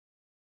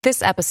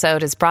This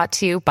episode is brought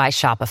to you by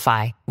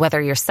Shopify.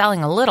 Whether you're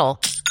selling a little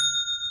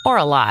or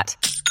a lot,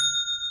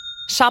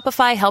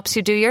 Shopify helps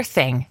you do your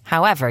thing,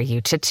 however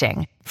you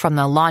cha-ching. From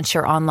the launch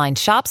your online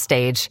shop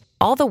stage,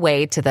 all the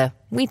way to the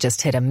we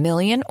just hit 1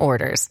 million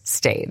orders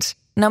stage.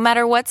 No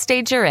matter what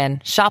stage you're in,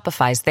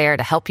 Shopify's there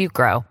to help you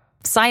grow.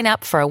 Sign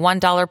up for a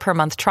 $1 per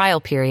month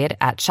trial period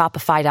at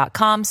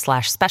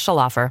shopify.com/special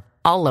offer,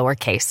 all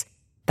lowercase.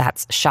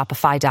 That's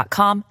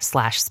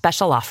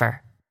shopify.com/special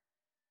offer.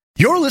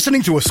 You're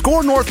listening to a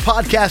Score North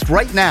podcast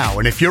right now,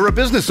 and if you're a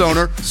business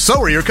owner, so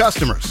are your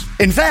customers.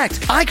 In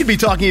fact, I could be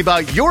talking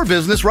about your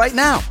business right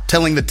now,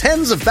 telling the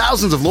tens of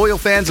thousands of loyal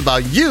fans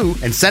about you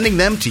and sending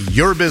them to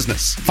your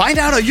business. Find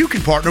out how you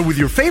can partner with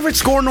your favorite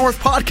Score North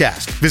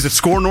podcast. Visit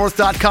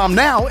scorenorth.com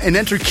now and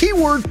enter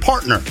keyword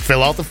partner.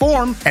 Fill out the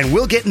form, and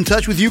we'll get in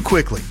touch with you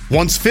quickly.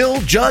 Once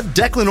Phil, Judd,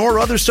 Declan, or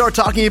others start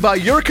talking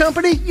about your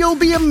company, you'll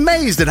be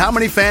amazed at how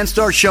many fans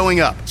start showing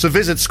up. So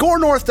visit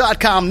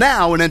scorenorth.com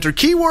now and enter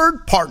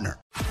keyword partner.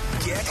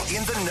 Get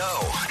in the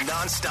know.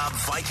 Non-stop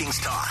Vikings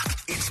talk.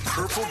 It's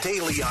Purple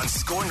Daily on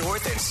Score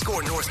North and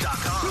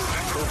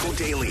ScoreNorth.com. Purple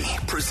Daily,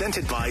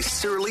 presented by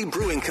Surly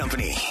Brewing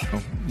Company.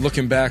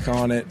 Looking back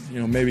on it,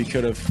 maybe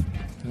could have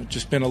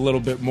just been a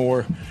little bit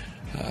more,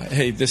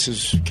 hey, this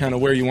is kind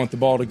of where you want the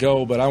ball to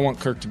go, but I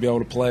want Kirk to be able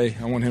to play.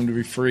 I want him to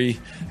be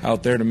free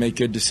out there to make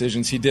good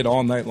decisions. He did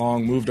all night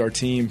long, moved our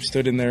team,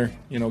 stood in there,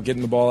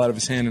 getting the ball out of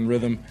his hand in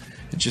rhythm.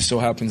 It just so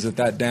happens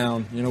that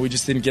down, we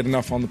just didn't get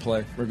enough on the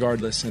play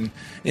regardless. And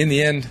in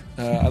the end,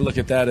 I look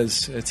at that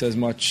as it's as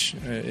much,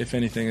 if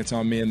anything, it's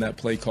on me in that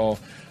play call.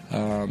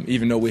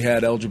 Even though we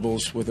had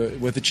eligibles with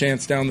a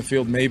chance down the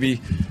field, maybe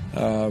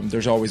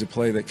there's always a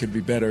play that could be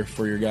better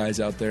for your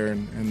guys out there,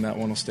 and that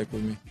one will stick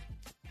with me.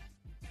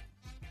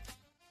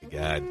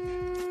 God.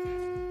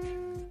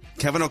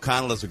 Kevin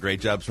O'Connell does a great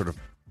job sort of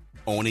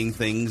owning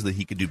things that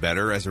he could do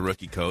better as a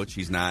rookie coach.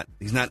 He's not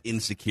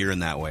insecure in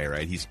that way,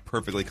 right? He's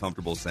perfectly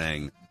comfortable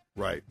saying,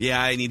 right, yeah,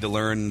 I need to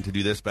learn to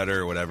do this better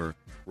or whatever.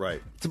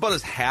 Right. It's about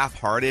as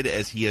half-hearted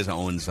as he has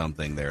owned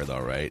something there, though,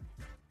 right?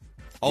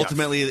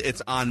 Ultimately, yes.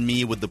 It's on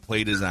me with the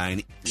play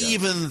design, yes.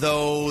 Even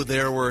though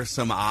there were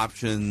some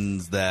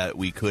options that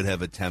we could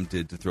have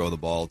attempted to throw the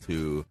ball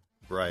to.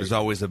 Right. There's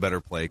always a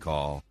better play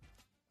call.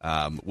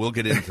 We'll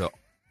get into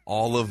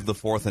all of the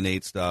 4th and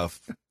 8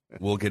 stuff.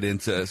 We'll get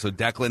into it's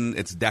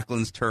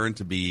Declan's turn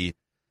to be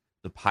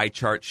the pie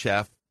chart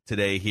chef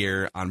today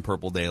here on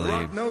Purple Daily.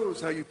 Rock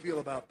knows how you feel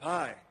about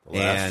pie.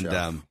 And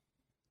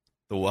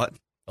the what?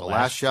 The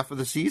last chef of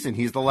the season.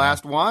 He's the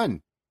last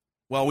one.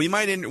 Well, we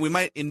might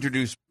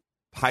introduce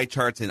pie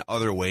charts in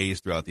other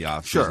ways throughout the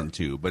offseason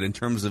too. But in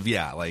terms of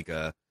like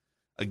a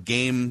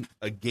game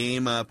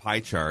pie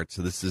chart.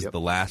 So this is the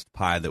last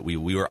pie that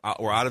we're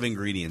out of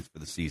ingredients for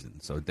the season.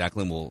 So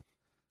Declan will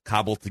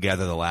cobble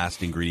together the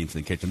last ingredients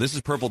in the kitchen. This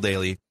is Purple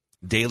Daily,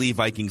 daily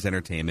Vikings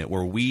entertainment,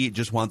 where we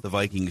just want the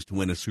Vikings to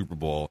win a Super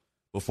Bowl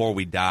before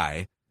we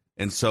die.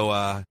 And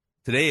so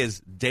today is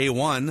day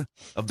 1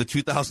 of the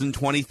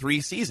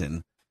 2023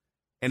 season.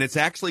 And it's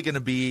actually going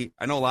to be,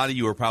 I know a lot of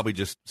you are probably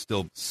just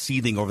still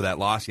seething over that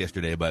loss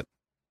yesterday, but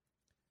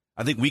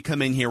I think we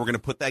come in here, we're going to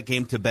put that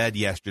game to bed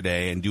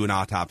yesterday and do an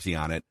autopsy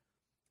on it.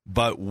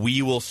 But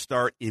we will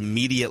start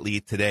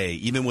immediately today,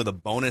 even with a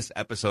bonus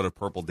episode of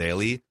Purple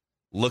Daily,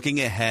 looking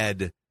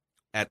ahead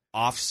at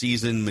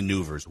off-season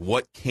maneuvers.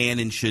 What can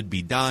and should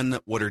be done?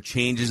 What are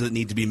changes that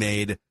need to be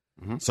made?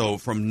 Mm-hmm. So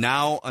from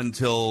now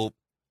until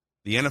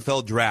the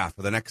NFL draft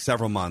for the next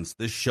several months,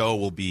 this show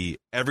will be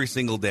every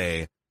single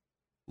day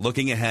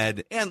looking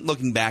ahead and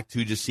looking back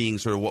to just seeing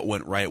sort of what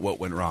went right, what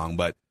went wrong.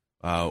 But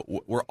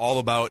we're all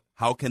about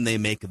how can they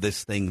make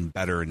this thing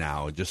better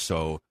now, just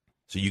so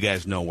you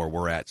guys know where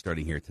we're at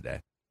starting here today.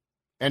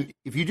 And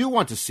if you do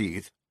want to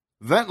seethe,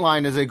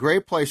 Ventline is a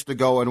great place to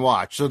go and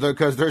watch,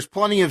 because there's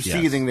plenty of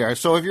seething there.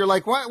 So if you're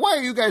like, why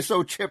are you guys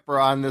so chipper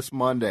on this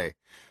Monday?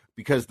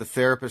 Because the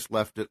therapist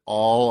left it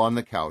all on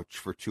the couch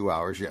for 2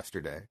 hours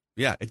yesterday.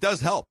 Yeah, it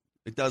does help.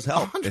 It does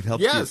help. It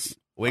helps you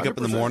wake 100%. Up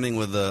in the morning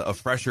with a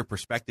fresher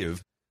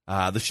perspective.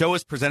 The show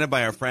is presented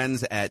by our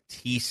friends at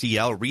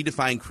TCL.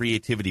 Redefine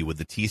creativity with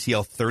the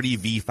TCL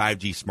 30V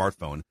 5G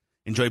smartphone.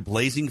 Enjoy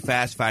blazing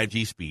fast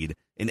 5G speed,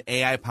 an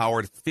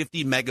AI-powered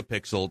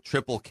 50-megapixel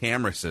triple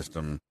camera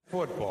system.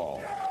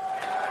 Football.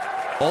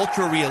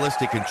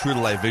 Ultra-realistic and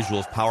true-to-life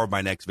visuals powered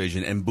by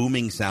NextVision and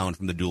booming sound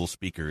from the dual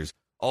speakers.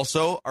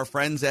 Also, our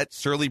friends at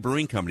Surly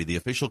Brewing Company, the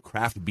official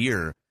craft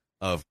beer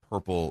of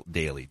Purple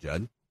Daily.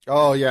 Judd?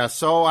 Oh, yeah.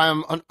 So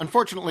I'm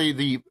unfortunately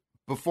the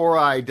Before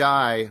I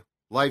Die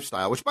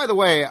lifestyle, which, by the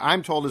way,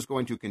 I'm told is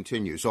going to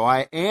continue. So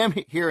I am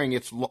hearing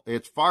it's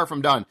far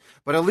from done.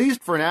 But at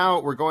least for now,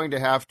 we're going to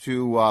have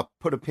to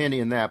put a pin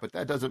in that. But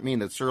that doesn't mean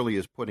that Surly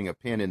is putting a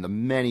pin in the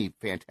many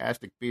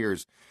fantastic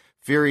beers,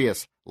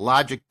 Furious,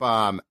 Logic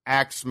Bomb,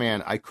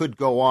 Axeman, I could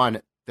go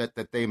on,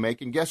 that they make.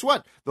 And guess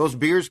what? Those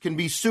beers can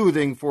be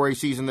soothing for a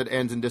season that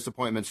ends in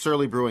disappointment.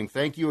 Surly Brewing,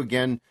 thank you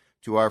again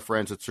to our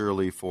friends at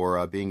Surly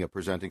for being a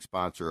presenting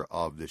sponsor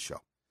of this show.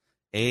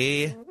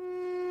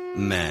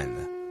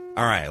 Amen.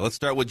 All right, let's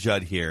start with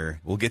Judd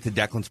here. We'll get to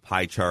Declan's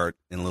pie chart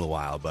in a little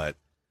while, but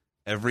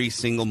every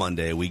single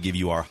Monday we give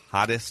you our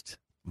hottest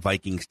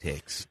Vikings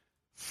takes,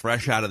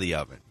 fresh out of the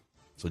oven.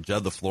 So,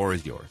 Judd, the floor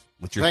is yours.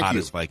 What's your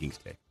hottest Vikings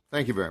take?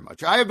 Thank you very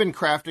much. I have been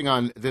crafting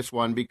on this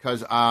one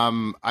because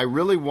I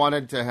really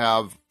wanted to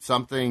have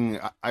something.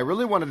 I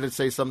really wanted to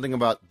say something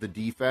about the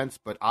defense,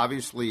 but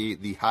obviously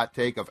the hot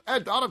take of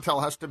Ed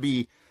Donatel has to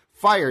be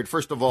fired.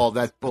 First of all,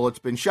 that bullet's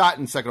been shot,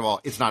 and second of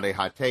all, it's not a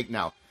hot take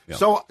now. Yep.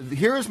 So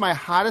here is my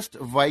hottest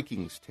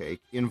Vikings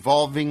take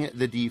involving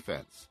the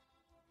defense.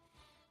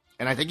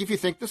 And I think if you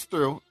think this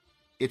through,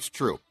 it's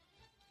true.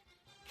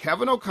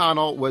 Kevin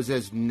O'Connell was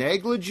as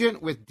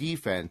negligent with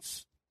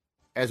defense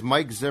as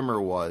Mike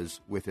Zimmer was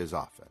with his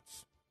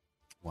offense.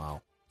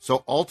 Wow.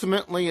 So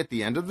ultimately, at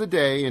the end of the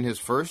day, in his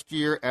first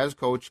year as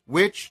coach,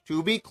 which,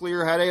 to be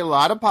clear, had a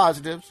lot of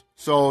positives.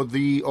 So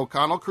the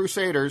O'Connell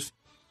Crusaders,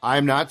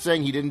 I'm not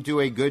saying he didn't do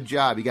a good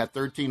job. He got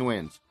 13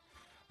 wins.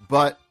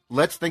 But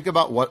let's think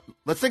about what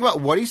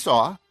he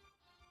saw.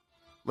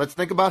 Let's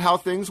think about how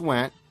things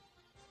went.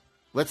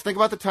 Let's think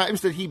about the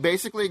times that he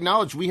basically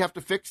acknowledged we have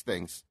to fix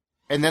things.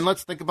 And then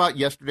let's think about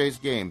yesterday's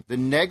game. The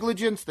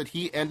negligence that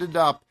he ended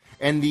up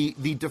and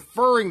the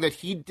deferring that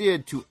he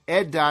did to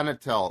Ed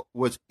Donatel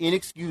was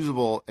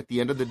inexcusable at the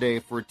end of the day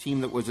for a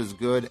team that was as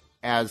good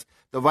as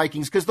the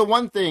Vikings. Because the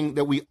one thing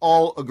that we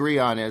all agree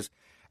on is,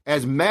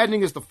 as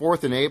maddening as the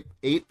 4th and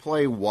 8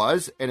 play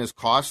was and as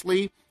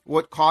costly,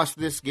 what cost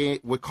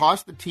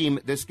the team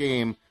this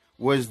game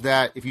was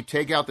that if you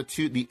take out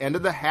the end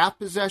of the half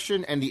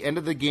possession and the end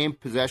of the game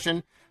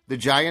possession, the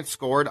Giants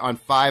scored on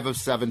 5 of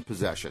 7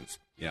 possessions.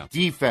 Yeah.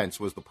 Defense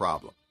was the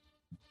problem.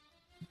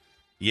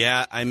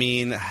 Yeah, I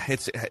mean,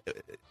 it's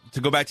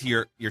to go back to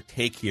your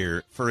take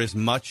here, for as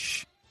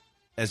much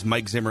as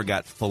Mike Zimmer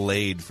got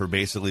filleted for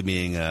basically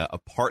being a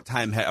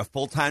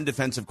full-time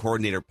defensive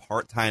coordinator,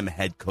 part-time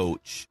head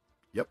coach.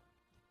 Yep.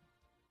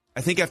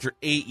 I think after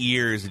 8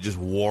 years, it just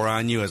wore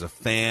on you as a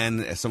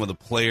fan, as some of the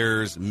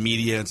players,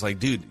 media. It's like,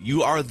 dude,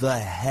 you are the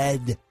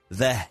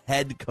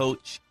head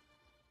coach.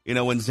 You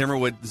know, when Zimmer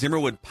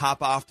would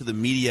pop off to the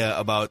media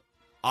about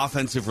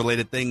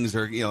offensive-related things,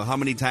 or, you know, how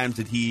many times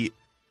did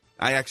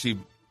I actually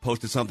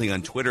posted something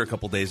on Twitter a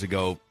couple days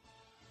ago.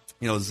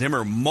 You know,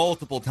 Zimmer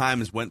multiple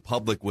times went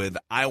public with,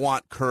 I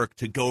want Kirk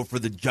to go for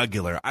the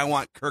jugular. I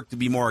want Kirk to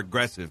be more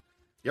aggressive.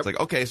 Yep. It's like,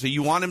 okay, so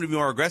you want him to be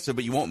more aggressive,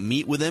 but you won't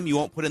meet with him. You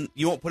won't put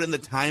in the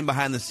time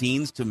behind the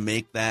scenes to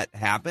make that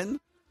happen.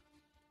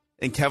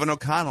 And Kevin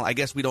O'Connell, I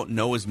guess we don't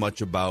know as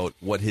much about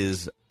what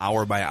his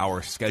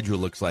hour-by-hour schedule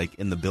looks like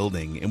in the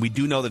building. And we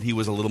do know that he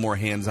was a little more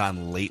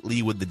hands-on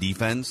lately with the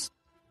defense,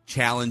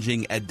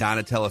 challenging Ed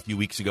Donatel a few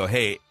weeks ago.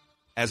 Hey,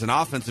 as an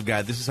offensive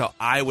guy, this is how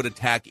I would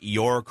attack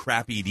your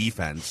crappy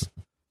defense.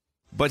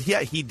 But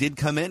yeah, he did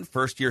come in,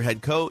 first-year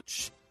head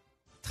coach,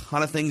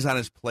 ton of things on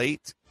his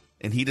plate,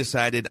 and he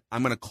decided,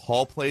 I'm going to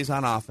call plays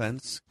on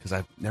offense, because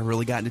I've never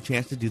really gotten a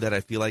chance to do that.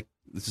 I feel like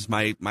this is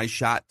my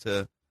shot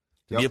to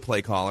be a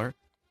play caller.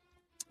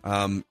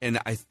 And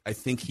I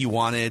think he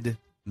wanted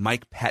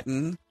Mike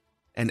Pettin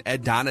and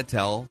Ed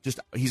Donatel,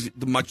 he's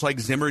much like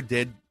Zimmer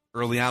did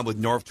early on with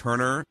Norv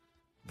Turner,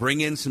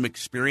 bring in some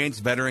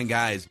experienced veteran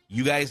guys.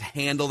 You guys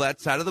handle that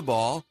side of the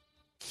ball.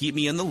 Keep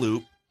me in the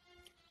loop.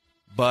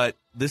 But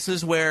this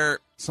is where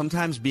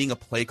sometimes being a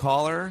play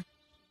caller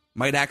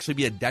might actually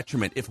be a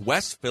detriment. If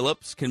Wes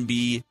Phillips can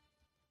be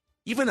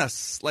even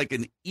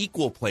an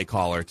equal play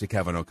caller to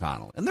Kevin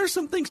O'Connell, and there's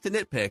some things to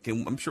nitpick,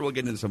 and I'm sure we'll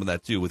get into some of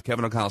that too with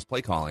Kevin O'Connell's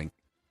play calling,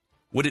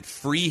 would it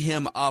free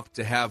him up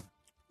to have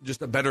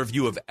just a better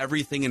view of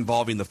everything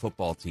involving the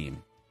football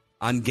team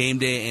on game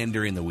day and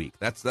during the week?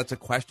 That's a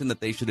question that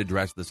they should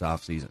address this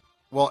offseason.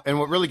 Well, and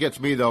what really gets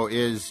me, though,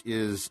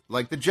 is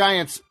like the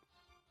Giants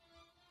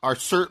are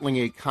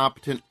certainly a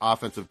competent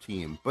offensive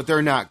team, but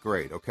they're not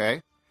great,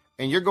 okay?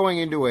 And you're going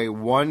into a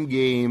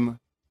one-game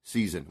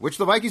season, which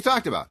the Vikings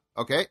talked about,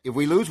 okay? If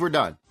we lose, we're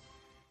done.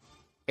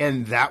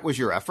 And that was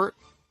your effort?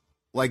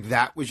 Like,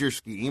 that was your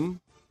scheme?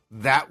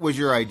 That was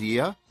your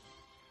idea?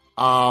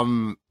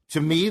 To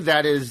me,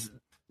 that is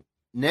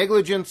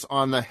negligence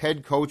on the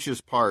head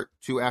coach's part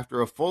to,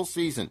 after a full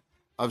season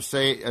of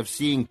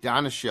seeing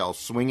Donatell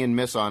swing and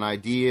miss on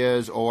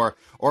ideas or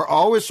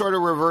always sort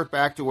of revert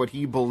back to what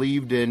he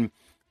believed in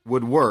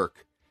would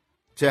work,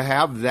 to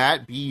have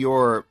that be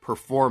your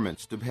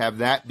performance, to have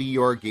that be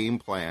your game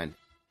plan.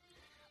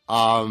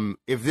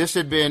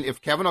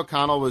 If Kevin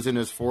O'Connell was in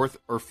his 4th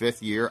or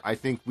 5th year, I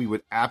think we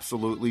would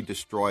absolutely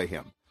destroy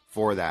him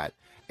for that.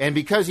 And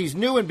because he's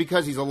new and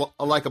because he's a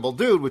likable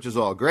dude, which is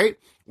all great,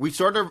 we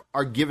sort of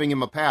are giving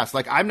him a pass.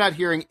 Like, I'm not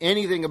hearing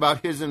anything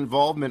about his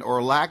involvement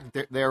or lack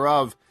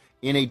thereof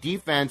in a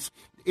defense.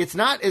 It's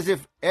not as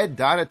if Ed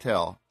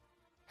Donatel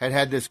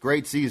had this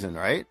great season,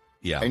 right?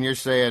 Yeah. And you're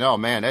saying, oh,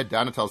 man, Ed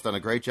Donatel's done a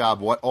great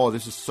job.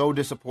 This is so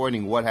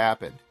disappointing. What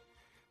happened?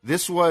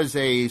 This was,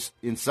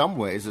 in some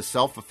ways, a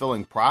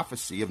self-fulfilling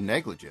prophecy of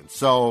negligence.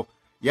 So,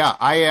 yeah,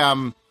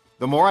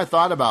 the more I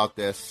thought about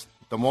this,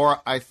 the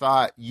more I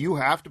thought you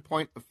have to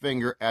point a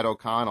finger at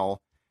O'Connell.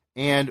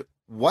 And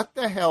what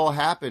the hell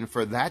happened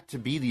for that to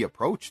be the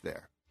approach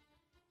there?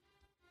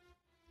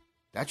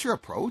 That's your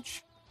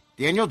approach?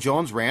 Daniel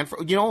Jones ran for,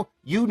 I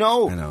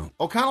know.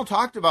 O'Connell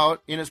talked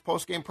about in his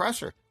postgame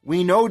presser.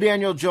 We know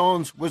Daniel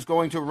Jones was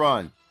going to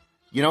run.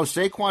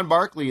 Saquon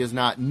Barkley is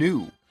not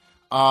new.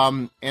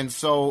 And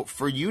so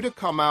for you to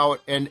come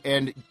out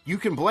and you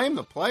can blame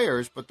the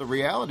players, but the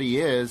reality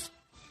is,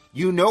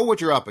 you know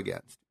what you're up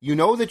against. You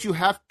know that you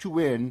have to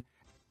win.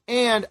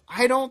 And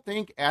I don't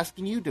think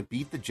asking you to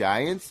beat the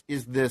Giants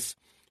is this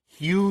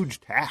huge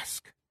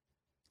task.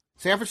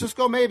 San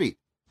Francisco, maybe.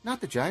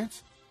 Not the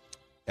Giants.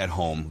 At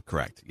home,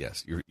 correct.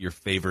 Yes, you're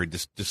favored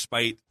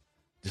despite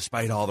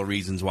all the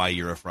reasons why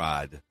you're a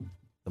fraud.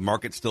 The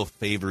market still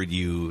favored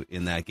you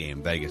in that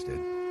game. Vegas did.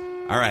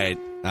 All right.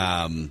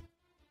 I've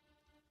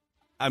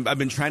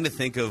been trying to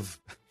think of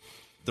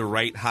the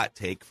right hot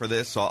take for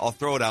this, so I'll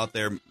throw it out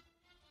there.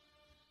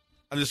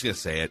 I'm just going to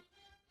say it.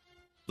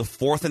 The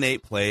 4th and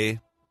 8 play,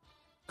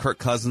 Kirk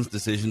Cousins'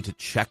 decision to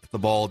check the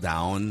ball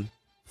down,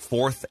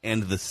 4th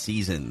and the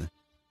season,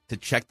 to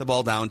check the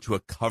ball down to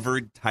a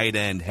covered tight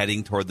end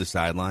heading toward the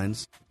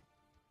sidelines,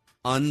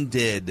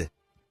 undid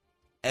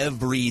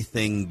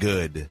everything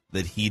good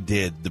that he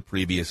did the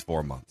previous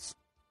 4 months.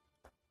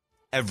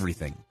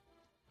 Everything.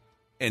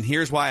 And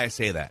here's why I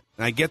say that.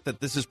 And I get that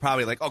this is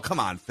probably like, oh, come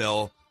on,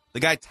 Phil. The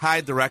guy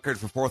tied the record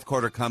for fourth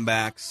quarter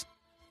comebacks.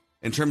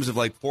 In terms of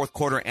like fourth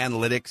quarter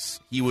analytics,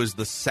 he was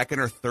the 2nd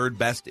or 3rd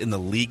best in the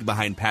league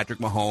behind Patrick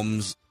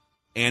Mahomes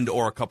and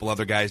or a couple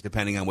other guys,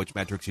 depending on which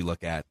metrics you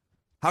look at.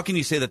 How can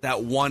you say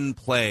that one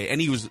play, and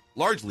he was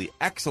largely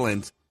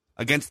excellent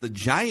against the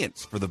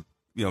Giants for the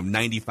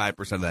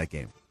 95% of that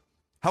game.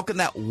 How can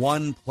that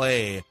one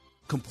play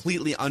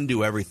completely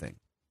undo everything?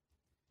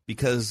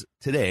 Because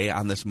today,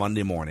 on this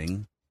Monday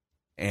morning,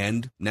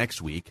 and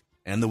next week,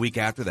 and the week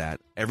after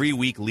that, every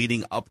week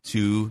leading up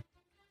to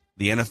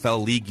the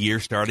NFL league year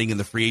starting and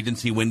the free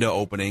agency window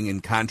opening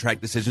and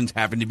contract decisions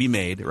having to be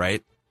made,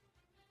 right?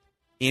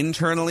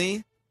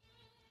 Internally,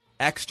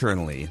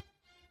 externally,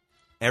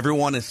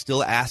 everyone is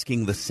still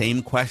asking the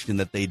same question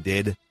that they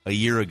did a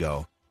year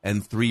ago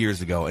and 3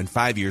 years ago and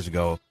 5 years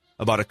ago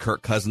about a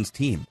Kirk Cousins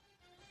team.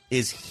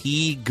 Is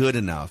he good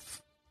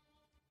enough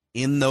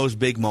in those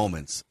big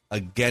moments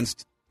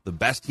against the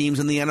best teams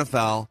in the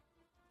NFL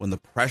when the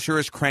pressure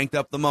is cranked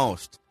up the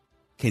most?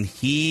 Can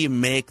he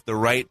make the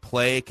right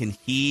play? Can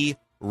he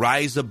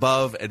rise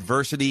above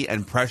adversity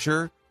and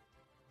pressure?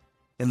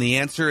 And the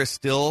answer is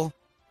still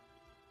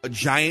a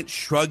giant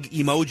shrug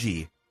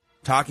emoji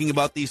talking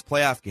about these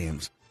playoff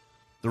games.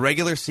 The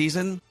regular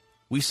season,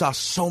 we saw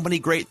so many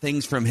great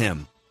things from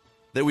him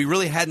that we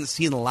really hadn't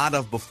seen a lot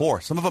of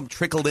before. Some of them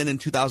trickled in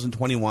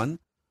 2021.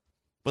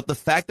 But the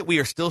fact that we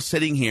are still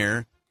sitting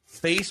here,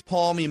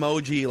 facepalm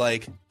emoji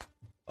like,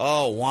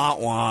 oh,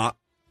 wah-wah,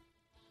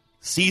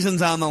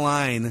 season's on the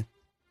line,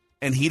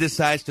 and he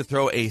decides to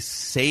throw a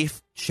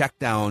safe check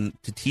down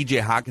to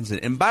TJ Hockenson.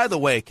 And by the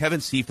way, Kevin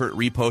Seifert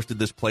reposted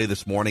this play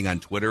this morning on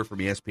Twitter from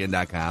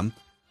ESPN.com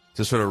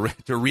to sort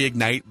of to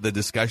reignite the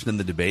discussion and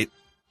the debate.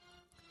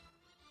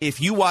 If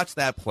you watch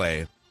that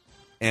play,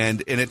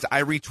 and it's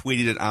I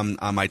retweeted it on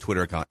my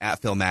Twitter account,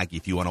 @PhilMackey,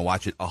 if you want to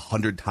watch it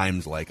 100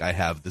 times like I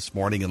have this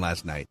morning and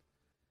last night.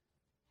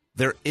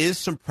 There is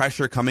some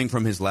pressure coming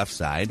from his left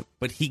side,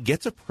 but he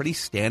gets a pretty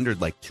standard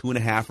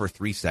 2.5 or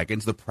 3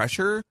 seconds. The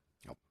pressure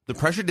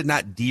did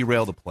not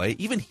derail the play.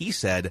 Even he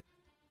said,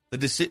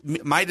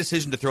 my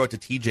decision to throw it to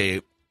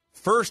TJ,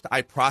 first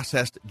I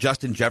processed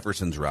Justin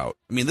Jefferson's route.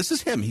 I mean, this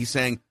is him. He's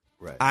saying,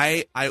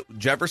 right.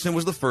 Jefferson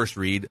was the first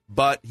read,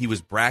 but he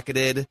was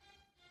bracketed.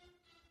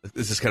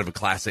 This is kind of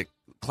a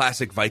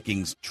classic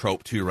Vikings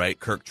trope too, right?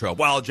 Kirk trope.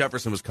 Well,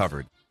 Jefferson was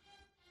covered.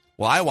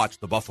 Well, I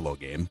watched the Buffalo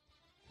game.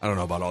 I don't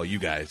know about all you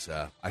guys.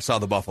 I saw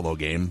the Buffalo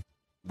game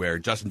where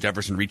Justin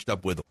Jefferson reached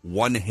up with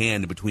one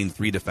hand between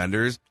 3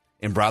 defenders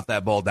and brought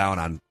that ball down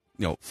on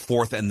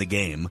 4th and the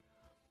game.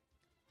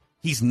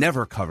 He's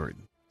never covered.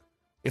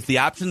 If the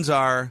options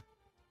are,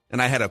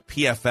 and I had a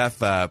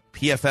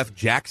PFF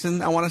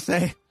Jackson, I want to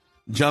say,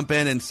 jump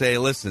in and say,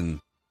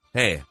 listen,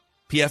 hey,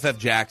 PFF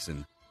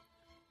Jackson,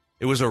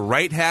 it was a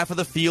right half of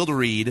the field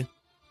read.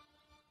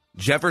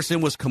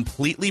 Jefferson was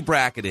completely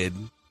bracketed.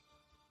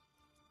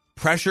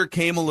 Pressure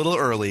came a little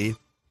early,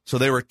 so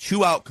there were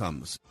 2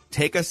 outcomes.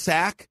 Take a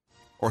sack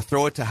or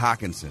throw it to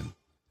Hockenson.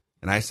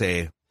 And I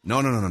say,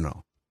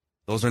 no.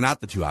 Those are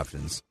not the 2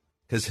 options.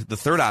 Because the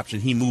third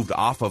option he moved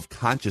off of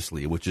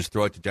consciously, which is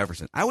throw it to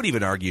Jefferson. I would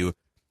even argue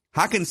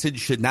Hockenson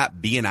should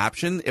not be an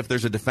option if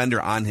there's a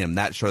defender on him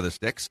that short of the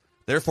sticks.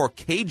 Therefore,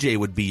 KJ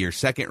would be your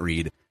second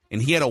read.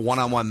 And he had a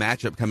one-on-one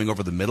matchup coming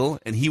over the middle,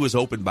 and he was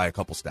open by a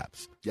couple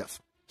steps. Yes.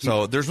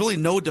 So there's really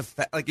no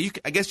defense. I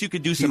guess you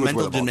could do some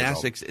mental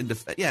gymnastics and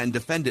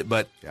defend it.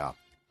 But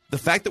the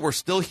fact that we're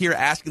still here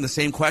asking the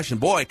same question,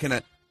 boy,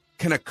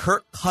 can a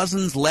Kirk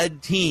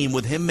Cousins-led team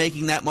with him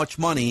making that much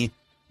money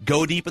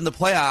go deep in the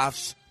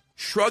playoffs?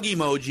 Shrug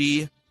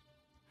emoji.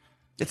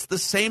 It's the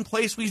same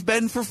place we've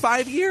been for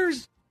 5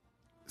 years.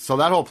 So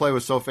that whole play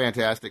was so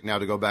fantastic now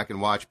to go back and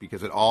watch,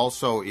 because it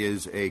also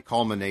is a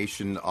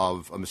culmination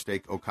of a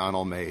mistake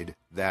O'Connell made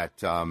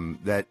that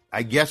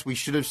I guess we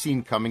should have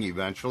seen coming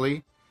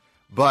eventually.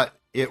 But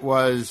It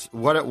was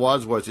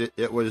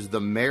the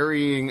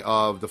marrying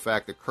of the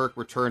fact that Kirk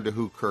returned to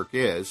who Kirk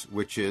is,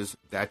 which is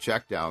that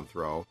check down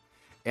throw,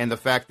 and the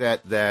fact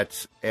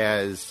that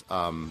as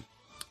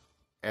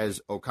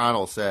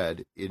O'Connell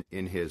said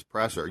in his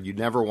presser, you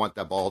never want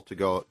that ball to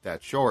go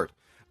that short.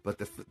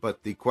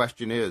 But the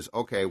question is,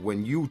 okay,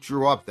 when you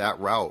drew up that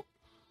route,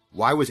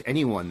 why was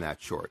anyone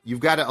that short? You've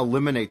got to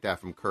eliminate that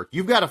from Kirk.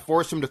 You've got to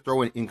force him to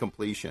throw an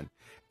incompletion.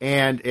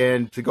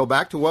 And to go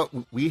back to what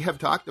we have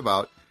talked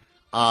about,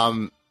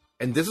 and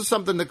this is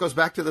something that goes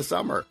back to the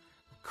summer,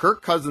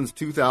 Kirk Cousins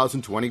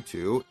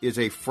 2022 is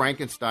a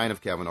Frankenstein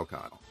of Kevin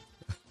O'Connell.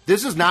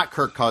 This is not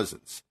Kirk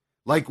Cousins,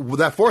 like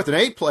that 4th and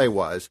 8 play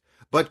was,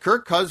 but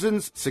Kirk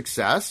Cousins'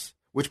 success,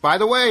 which, by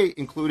the way,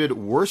 included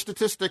worse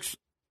statistics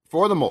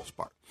for the most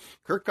part.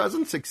 Kirk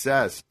Cousins'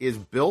 success is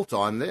built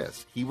on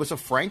this. He was a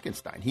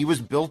Frankenstein. He was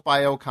built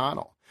by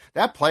O'Connell.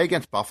 That play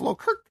against Buffalo,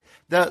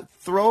 the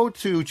throw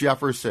to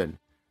Jefferson,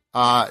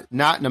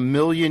 not in a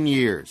million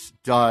years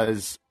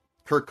does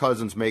Kirk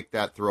Cousins make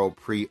that throw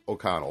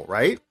pre-O'Connell,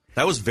 right?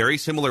 That was very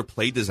similar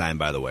play design,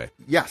 by the way.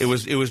 Yes. It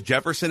was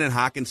Jefferson and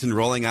Hockenson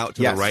rolling out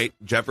to the right,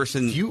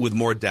 Jefferson with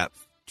more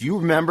depth. Do you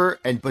remember,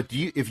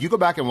 if you go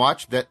back and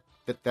watch that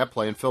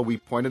play, and Phil, we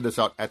pointed this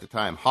out at the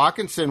time,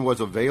 Hockenson was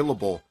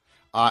available.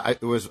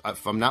 It was,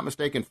 if I'm not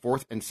mistaken,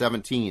 4th and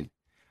 17.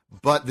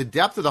 But the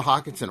depth of the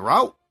Hockenson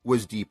route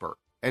was deeper.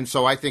 And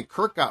so I think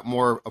Kirk got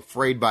more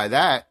afraid by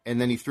that, and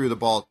then he threw the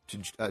ball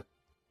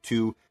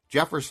to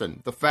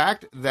Jefferson. The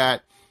fact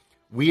that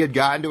we had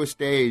gotten to a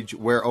stage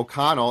where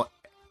O'Connell,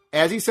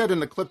 as he said in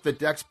the clip that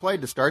Dex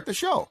played to start the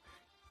show,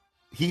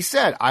 he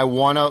said, I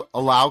want to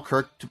allow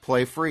Kirk to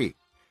play free.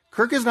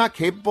 Kirk is not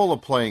capable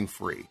of playing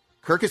free.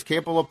 Kirk is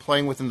capable of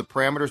playing within the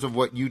parameters of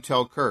what you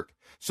tell Kirk.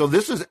 So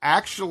this is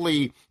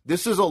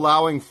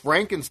allowing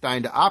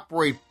Frankenstein to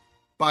operate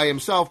by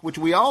himself, which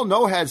we all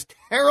know has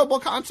terrible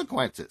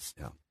consequences.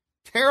 Yeah.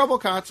 Terrible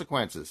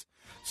consequences.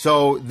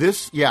 So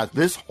this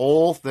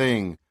whole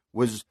thing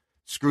was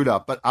screwed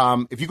up. But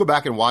if you go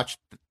back and watch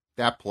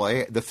that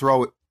play, the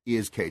throw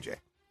is KJ.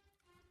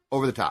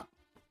 Over the top.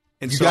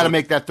 And you got to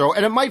make that throw.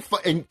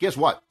 And guess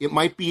what? It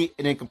might be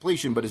an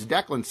incompletion, but as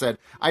Declan said,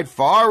 I'd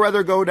far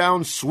rather go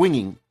down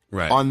swinging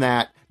on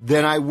that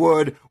than I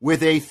would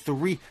with a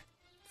 3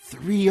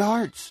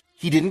 yards.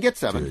 He didn't get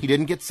 7. Dude. He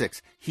didn't get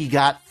 6. He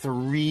got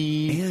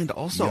 3 and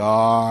also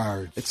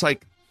yards. It's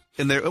like,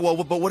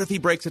 but what if he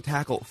breaks a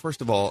tackle?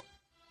 First of all,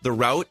 the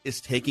route is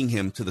taking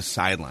him to the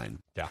sideline.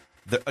 Yeah.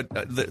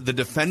 The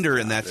defender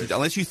in that,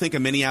 unless you think a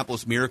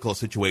Minneapolis Miracle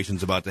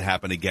situation's about to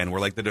happen again,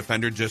 where like the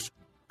defender just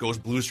goes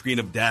blue screen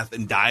of death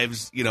and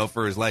dives,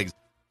 for his legs,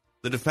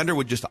 the defender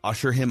would just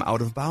usher him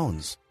out of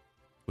bounds,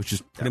 which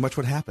is pretty much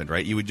what happened,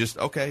 right? You would just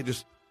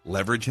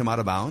leverage him out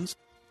of bounds.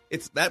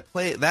 It's that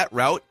play, that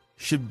route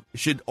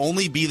should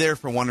only be there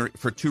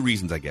for 2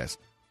 reasons, I guess.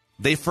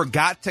 They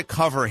forgot to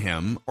cover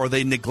him, or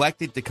they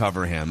neglected to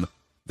cover him.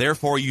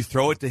 Therefore, you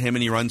throw it to him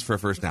and he runs for a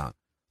first down.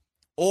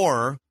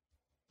 Or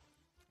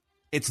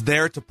it's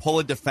there to pull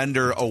a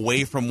defender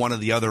away from one of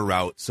the other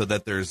routes so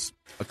that there's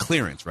a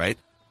clearance, right?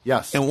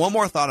 Yes. And one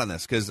more thought on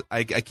this, because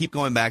I keep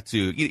going back to,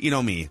 you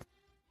know me,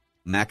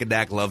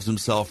 Macadac loves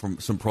himself from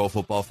some Pro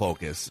Football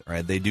Focus,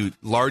 right? They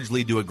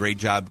largely do a great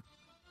job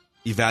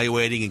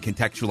evaluating and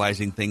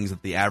contextualizing things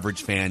that the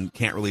average fan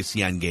can't really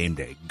see on game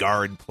day.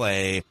 Guard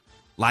play,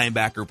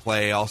 linebacker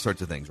play, all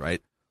sorts of things,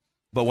 right?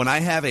 But when I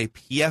have a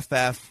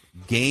PFF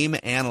game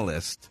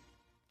analyst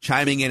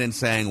chiming in and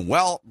saying,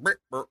 well, burp,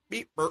 burp,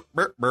 beep, burp,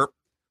 burp, burp,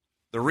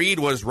 the read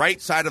was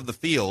right side of the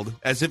field,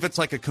 as if it's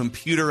like a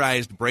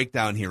computerized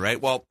breakdown here,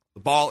 right? Well, the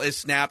ball is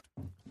snapped.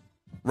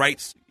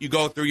 Right, you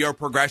go through your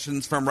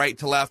progressions from right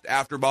to left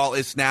after ball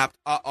is snapped.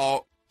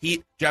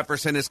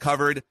 Jefferson is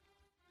covered.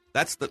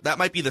 That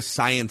might be the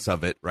science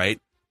of it, right?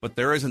 But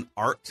there is an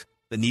art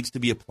that needs to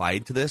be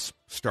applied to this,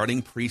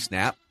 starting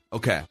pre-snap.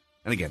 Okay,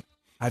 and again,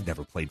 I've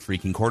never played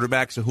freaking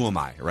quarterback, so who am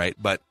I, right?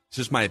 But it's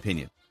just my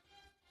opinion.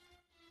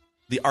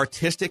 The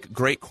artistic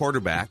great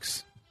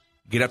quarterbacks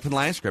get up to the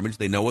line of scrimmage.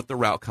 They know what the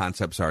route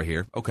concepts are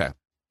here. Okay.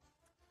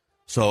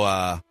 So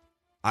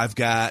I've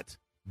got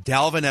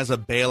Dalvin as a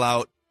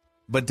bailout,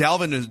 but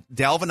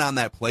Dalvin on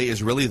that play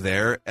is really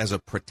there as a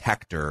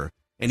protector,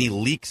 and he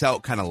leaks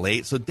out kind of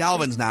late. So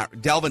Dalvin's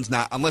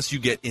not unless you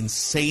get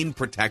insane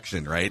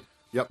protection, right?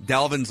 Yep.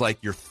 Dalvin's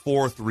like your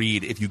 4th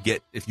read if you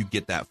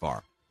get that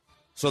far.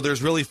 So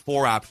there's really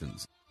 4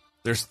 options.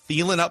 There's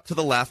Thielen up to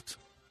the left,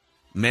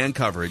 man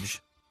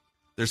coverage.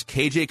 There's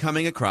KJ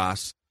coming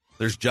across.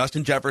 There's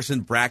Justin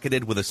Jefferson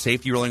bracketed with a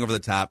safety rolling over the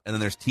top, and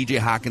then there's TJ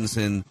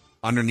Hockenson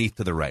underneath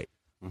to the right.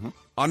 Mm-hmm.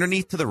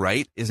 Underneath to the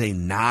right is a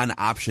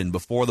non-option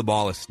before the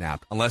ball is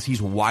snapped, unless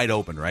he's wide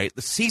open, right?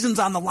 The season's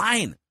on the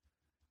line.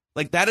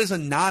 Like, that is a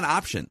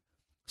non-option.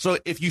 So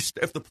if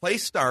the play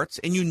starts,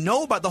 and you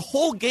know about the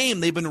whole game,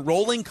 they've been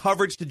rolling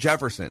coverage to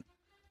Jefferson.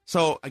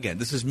 So, again,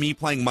 this is me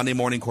playing Monday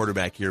morning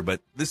quarterback here, but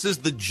this is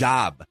the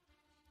job.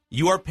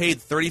 You are paid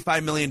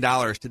 $35 million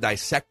to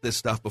dissect this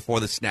stuff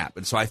before the snap,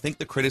 and so I think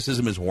the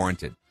criticism is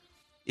warranted.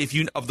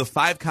 Of the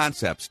 5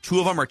 concepts, 2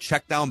 of them are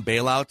check down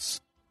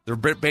bailouts They're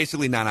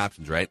basically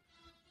non-options, right?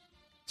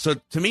 So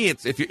to me,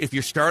 it's if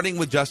you're starting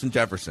with Justin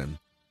Jefferson,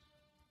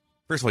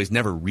 first of all, he's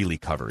never really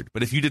covered.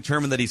 But if you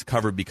determine that he's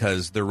covered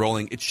because they're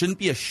rolling, it shouldn't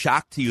be a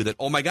shock to you that,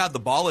 oh my God, the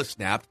ball is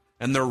snapped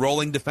and they're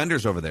rolling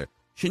defenders over there.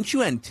 Shouldn't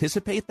you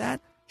anticipate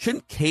that?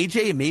 Shouldn't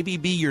KJ maybe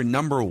be your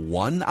number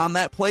one on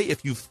that play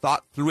if you've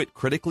thought through it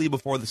critically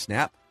before the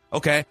snap?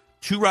 Okay,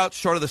 2 routes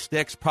short of the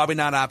sticks, probably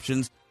not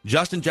options.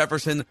 Justin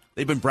Jefferson,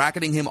 they've been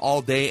bracketing him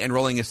all day and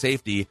rolling a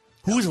safety.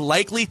 Who's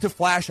likely to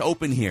flash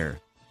open here?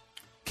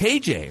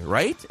 KJ,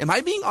 right? Am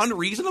I being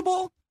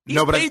unreasonable? He's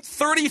paid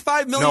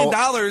 $35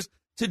 million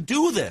to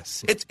do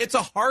this. It's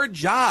a hard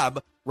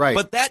job, right?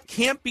 But that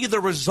can't be the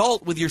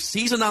result with your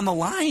season on the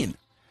line.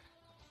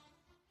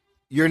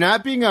 You're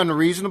not being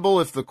unreasonable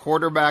if the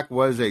quarterback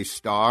was a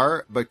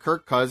star, but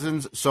Kirk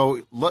Cousins.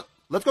 So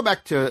let's go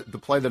back to the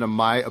play that, in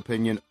my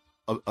opinion,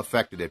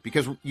 affected it.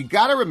 Because you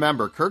got to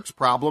remember, Kirk's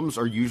problems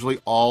are usually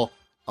all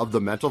of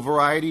the mental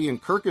variety, and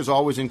Kirk is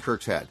always in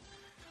Kirk's head.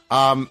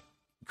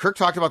 Kirk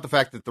talked about the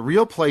fact that the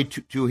real play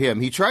to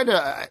him, he tried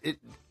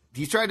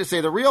to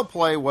say the real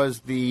play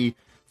was the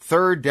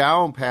third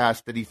down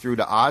pass that he threw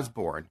to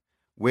Osborne,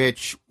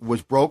 which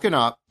was broken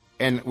up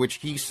and which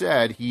he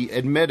said he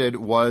admitted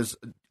was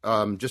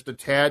just a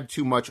tad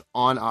too much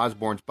on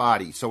Osborne's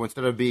body. So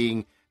instead of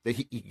being that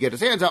he could get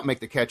his hands out, make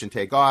the catch, and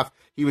take off,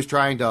 he was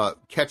trying to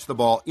catch the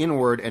ball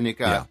inward, and it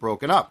got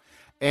broken up.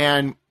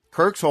 And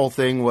Kirk's whole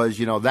thing was,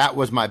 that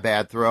was my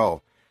bad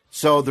throw.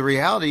 So the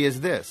reality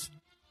is this.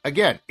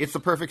 Again, it's the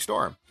perfect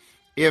storm.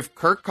 If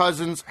Kirk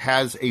Cousins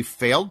has a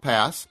failed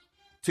pass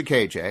to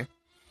KJ,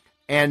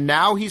 and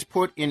now he's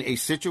put in a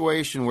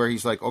situation where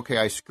he's like, okay,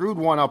 I screwed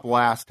one up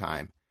last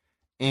time,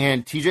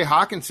 and TJ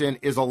Hawkinson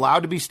is allowed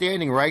to be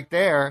standing right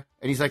there,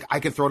 and he's like, I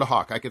can throw to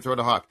Hawk.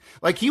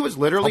 Like, he was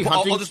literally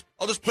hunting.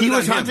 I'll just put it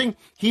on him.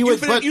 You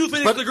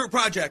finished the group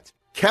project.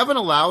 Kevin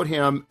allowed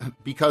him,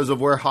 because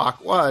of where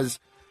Hawk was,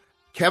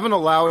 Kevin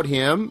allowed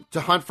him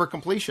to hunt for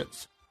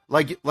completions.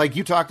 Like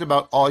you talked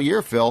about all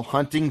year, Phil,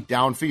 hunting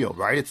downfield,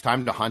 right? It's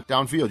time to hunt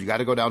downfield. You got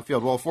to go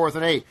downfield. Well, 4th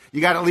and 8, you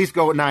got to at least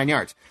go at 9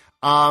 yards.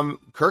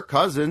 Kirk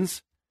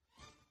Cousins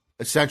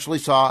essentially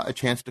saw a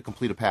chance to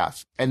complete a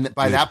pass. And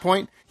by that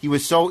point, he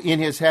was so in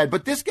his head.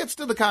 But this gets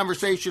to the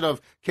conversation of,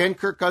 can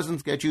Kirk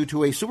Cousins get you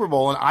to a Super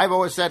Bowl? And I've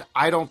always said,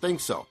 I don't think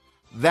so.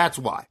 That's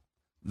why.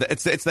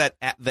 It's that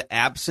the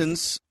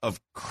absence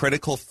of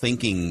critical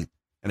thinking.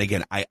 And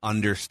again, I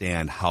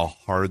understand how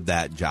hard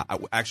that job.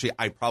 Actually,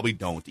 I probably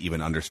don't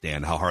even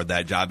understand how hard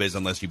that job is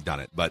unless you've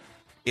done it. But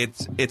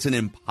it's an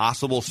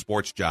impossible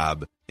sports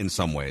job in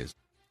some ways.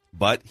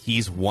 But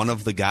he's one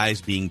of the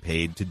guys being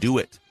paid to do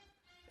it.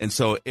 And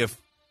so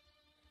if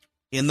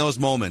in those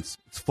moments,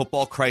 it's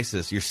football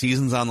crisis, your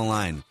season's on the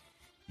line,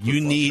 you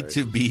need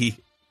to be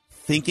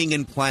thinking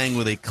and playing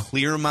with a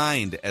clear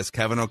mind, as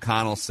Kevin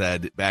O'Connell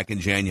said back in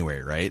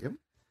January, right? Yep.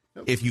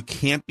 If you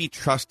can't be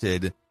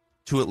trusted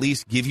to at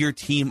least give your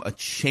team a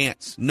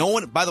chance.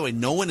 By the way,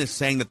 no one is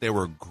saying that there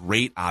were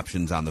great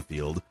options on the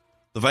field.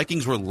 The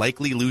Vikings were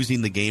likely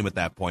losing the game at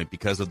that point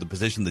because of the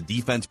position the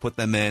defense put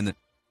them in,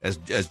 as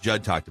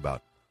Judd talked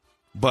about.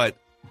 But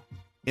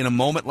in a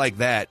moment like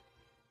that,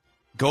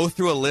 go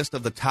through a list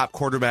of the top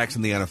quarterbacks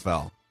in the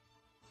NFL,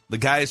 the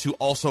guys who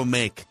also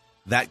make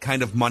that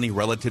kind of money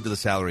relative to the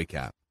salary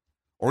cap,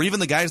 or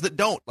even the guys that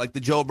don't, like the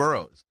Joe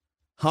Burrows.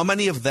 How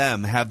many of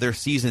them have their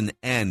season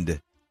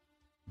end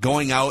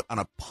going out on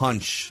a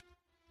punch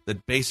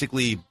that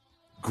basically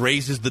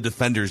grazes the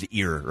defender's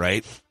ear,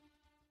 right?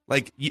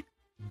 Like,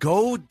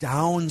 go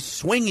down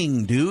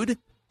swinging, dude.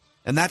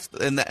 And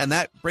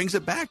that brings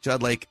it back,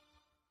 Judd. Like,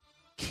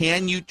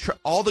 can you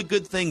all the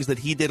good things that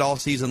he did all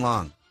season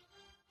long?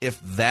 If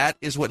that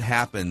is what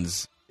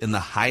happens in the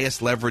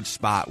highest leverage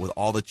spot with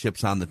all the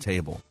chips on the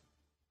table,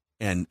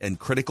 and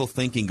critical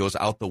thinking goes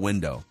out the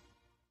window,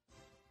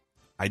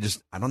 I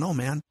don't know,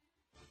 man.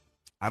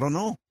 I don't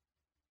know.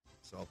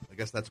 So I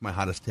guess that's my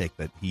hottest take,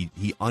 that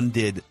he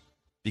undid,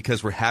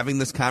 because we're having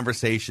this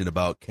conversation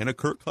about, can a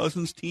Kirk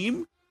Cousins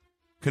team?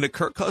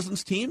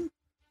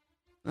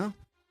 No.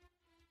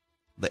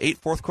 The 8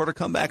 fourth quarter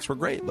comebacks were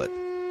great, but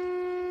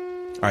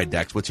all right,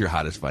 Dex, what's your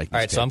hottest Vikings? All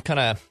right, take? so I'm kind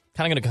of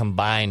going to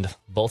combine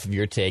both of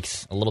your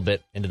takes a little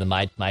bit into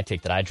my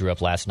take that I drew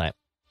up last night,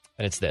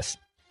 and it's this: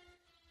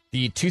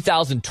 the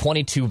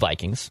 2022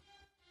 Vikings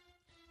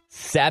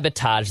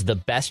sabotaged the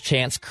best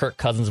chance Kirk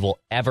Cousins will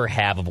ever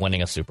have of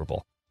winning a Super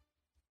Bowl.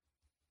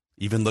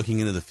 Even looking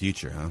into the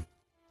future, huh?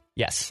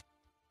 Yes.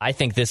 I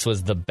think this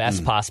was the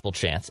best possible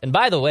chance. And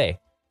by the way,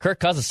 Kirk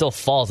Cousins still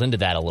falls into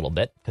that a little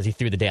bit because he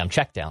threw the damn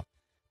check down.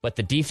 But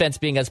the defense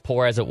being as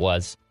poor as it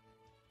was,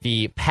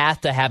 the path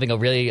to having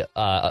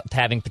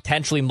having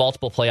potentially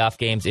multiple playoff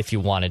games if you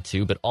wanted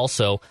to, but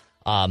also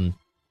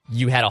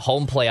you had a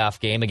home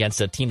playoff game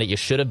against a team that you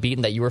should have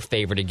beaten, that you were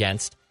favored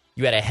against.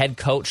 You had a head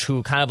coach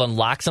who kind of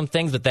unlocked some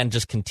things, but then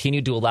just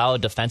continued to allow a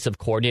defensive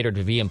coordinator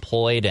to be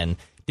employed and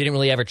didn't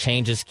really ever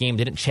change his scheme,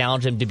 didn't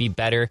challenge him to be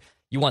better.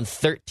 You won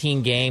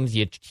 13 games.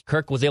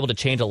 Kirk was able to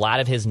change a lot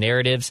of his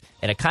narratives,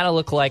 and it kind of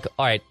looked like,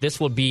 all right, this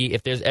will be,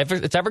 if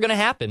it's ever going to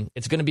happen,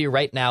 it's going to be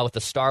right now with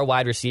the star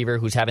wide receiver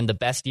who's having the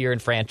best year in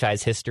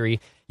franchise history.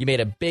 You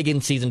made a big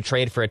in-season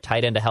trade for a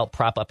tight end to help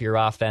prop up your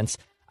offense.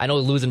 I know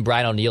losing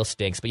Brian O'Neill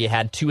stinks, but you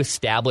had 2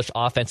 established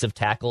offensive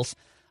tackles.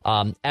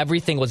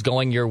 Everything was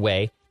going your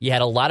way. You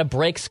had a lot of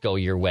breaks go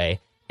your way.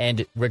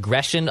 And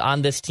regression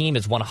on this team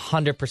is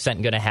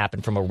 100% going to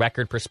happen from a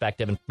record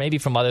perspective and maybe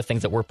from other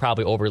things that we're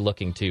probably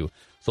overlooking too.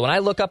 So when I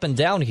look up and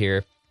down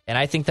here, and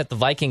I think that the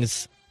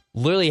Vikings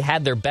literally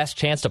had their best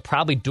chance to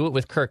probably do it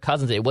with Kirk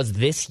Cousins, it was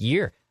this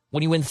year.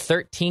 When you win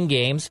 13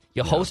 games,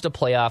 you host a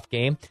playoff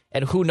game,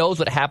 and who knows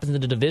what happens in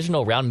the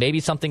divisional round. Maybe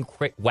something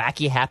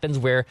wacky happens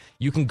where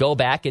you can go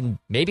back and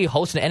maybe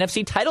host an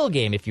NFC title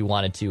game if you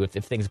wanted to, if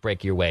things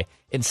break your way.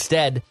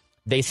 Instead,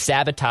 they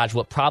sabotage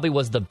what probably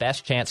was the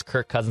best chance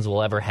Kirk Cousins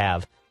will ever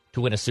have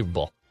to win a Super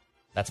Bowl.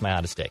 That's my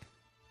honest take.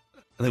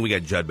 I think we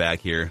got Judd back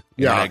here.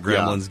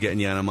 Gremlins getting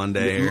you on a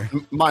Monday.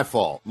 My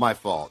fault.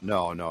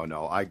 No.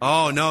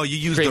 You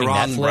used the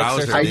wrong Netflix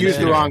browser. I used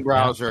the wrong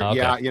browser. Yeah, okay.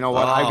 Yeah, you know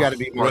what? I've got to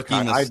be more rookie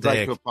kind. I'd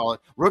like to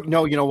apologize.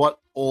 No, you know what?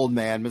 Old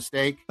man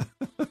mistake.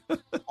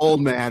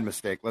 Old man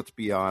mistake. Let's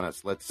be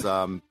honest. But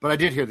I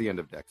did hear the end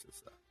of Dex's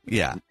stuff.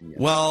 Yeah.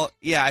 Well,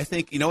 yeah, I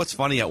think, what's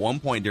funny, at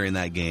one point during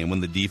that game when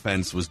the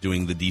defense was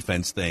doing the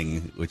defense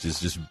thing, which is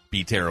just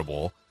be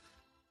terrible,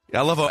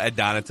 I love how Ed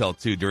Donatel,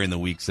 too, during the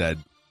week said,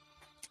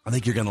 I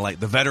think you're going to like,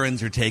 the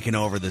veterans are taking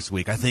over this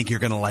week. I think you're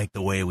going to like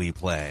the way we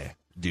play.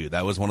 Dude,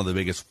 that was one of the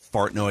biggest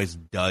fart noise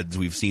duds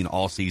we've seen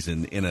all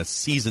season in a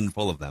season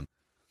full of them.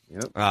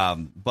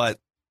 Yep. But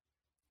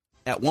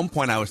at one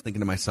point I was thinking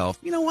to myself,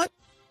 you know what?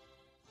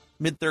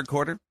 Mid-third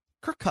quarter,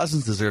 Kirk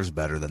Cousins deserves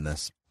better than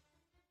this.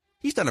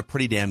 He's done a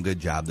pretty damn good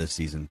job this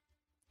season.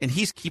 And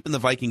he's keeping the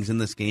Vikings in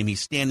this game.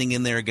 He's standing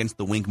in there against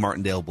the Wink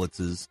Martindale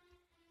blitzes.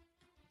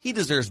 He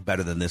deserves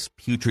better than this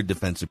putrid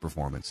defensive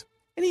performance.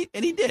 And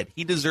he did.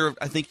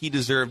 I think he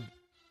deserved,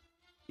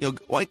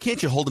 why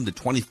can't you hold him to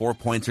 24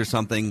 points or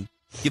something?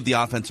 Give the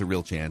offense a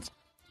real chance.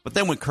 But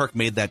then when Kirk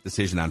made that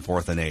decision on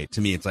 4th and 8,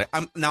 to me it's like,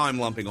 I'm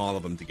lumping all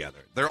of them together.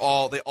 They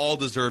all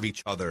deserve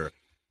each other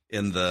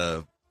in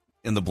the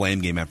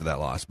blame game after that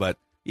loss. But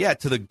yeah,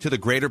 to the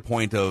greater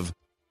point of,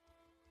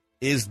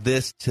 is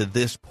this, to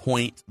this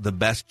point, the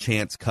best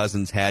chance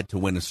Cousins had to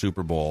win a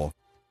Super Bowl?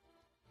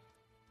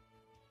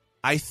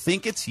 I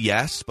think it's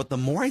yes, but the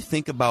more I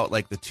think about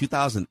like the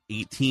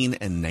 2018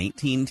 and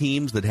 19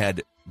 teams that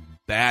had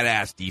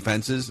badass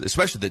defenses,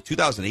 especially the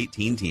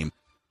 2018 team,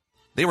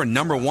 they were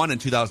number 1 in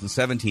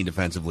 2017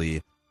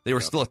 defensively. They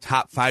were still a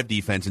top 5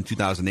 defense in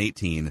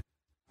 2018.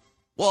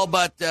 Well,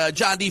 but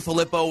John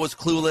DeFilippo was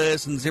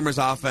clueless and Zimmer's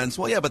offense.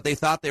 Well, yeah, but they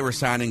thought they were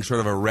signing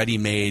sort of a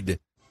ready-made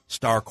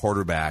star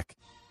quarterback.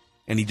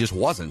 And he just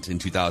wasn't in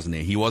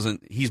 2008.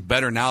 He's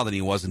better now than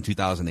he was in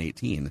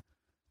 2018.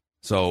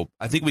 So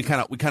I think we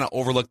kind of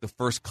overlooked the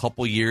first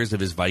couple years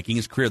of his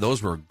Vikings career.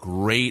 Those were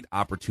great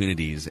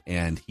opportunities,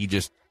 and he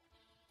just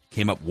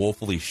came up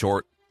woefully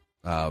short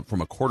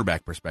from a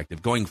quarterback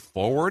perspective. Going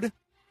forward,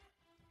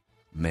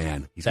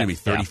 man, he's going to be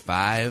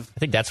 35. Yeah. I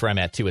think that's where I'm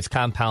at, too. It's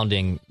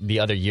compounding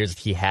the other years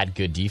that he had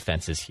good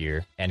defenses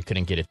here and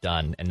couldn't get it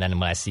done. And then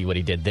when I see what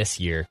he did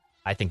this year,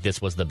 I think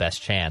this was the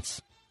best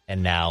chance.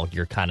 And now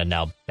you're kind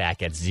of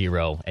back at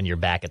 0, and you're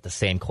back at the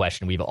same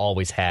question we've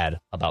always had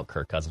about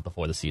Kirk Cousins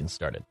before the season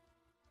started.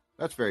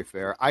 That's very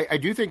fair. I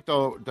do think,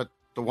 though, that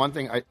the one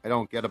thing I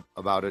don't get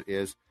about it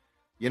is,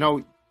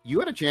 you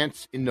had a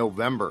chance in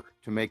November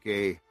to make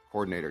a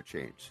coordinator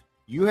change.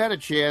 You had a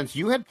chance.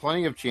 You had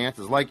plenty of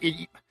chances.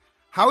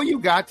 How you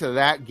got to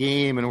that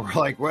game and we're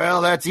like,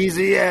 well, that's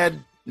easy,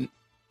 Ed.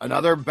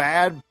 Another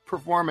bad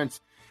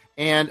performance.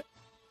 And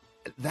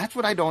that's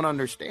what I don't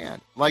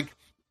understand.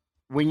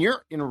 When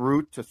you're en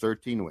route to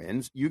 13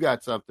 wins, you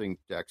got something,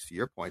 Dex, to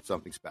your point,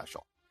 something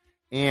special.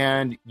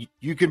 And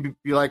you can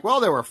be like, well,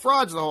 there were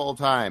frauds the whole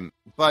time,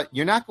 but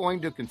you're not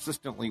going to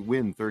consistently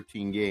win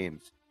 13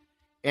 games.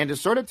 And to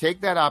sort of take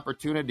that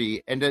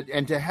opportunity and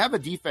to have a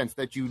defense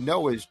that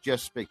is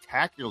just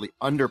spectacularly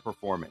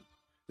underperforming.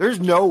 There's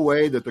no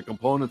way that the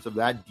components of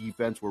that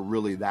defense were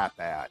really that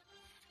bad.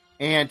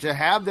 And to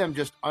have them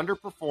just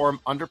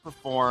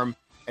underperform,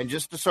 and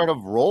just to sort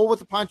of roll with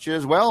the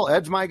punches, well,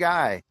 Ed's my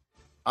guy.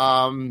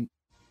 To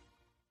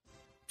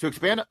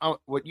expand on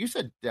what you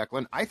said,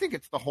 Declan, I think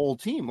it's the whole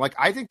team.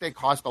 I think they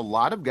cost a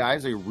lot of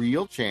guys a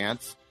real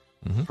chance,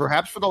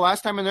 perhaps for the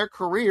last time in their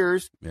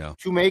careers,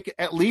 to make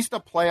at least a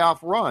playoff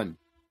run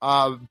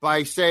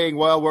by saying,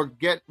 well,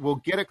 we'll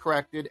get it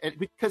corrected. And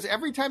because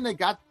every time they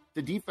got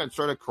the defense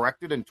sort of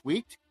corrected and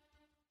tweaked,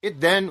 it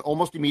then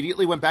almost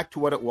immediately went back to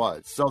what it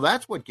was. So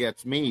that's what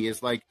gets me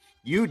is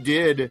you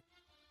did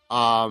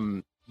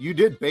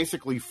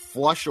basically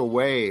flush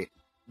away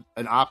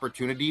an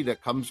opportunity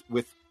that comes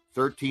with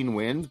 13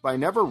 wins by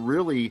never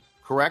really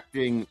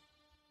correcting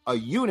a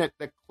unit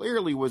that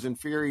clearly was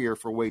inferior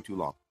for way too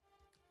long.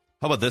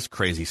 How about this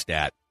crazy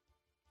stat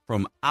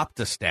from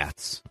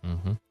OptaStats? I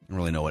don't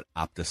really know what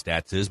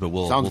OptaStats is, but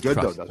we'll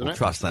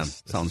trust them.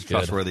 Sounds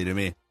trustworthy to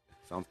me.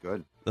 Sounds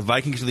good. The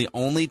Vikings are the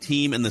only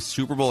team in the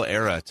Super Bowl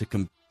era to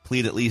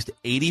complete at least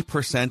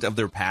 80% of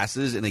their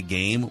passes in a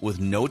game with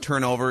no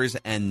turnovers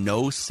and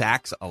no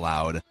sacks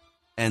allowed,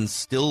 and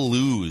still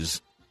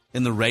lose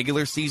in the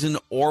regular season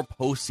or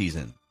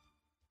postseason.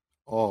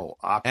 Oh,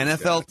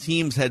 NFL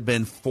teams had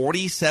been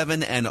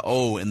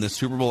 47-0 in the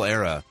Super Bowl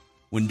era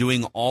when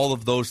doing all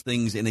of those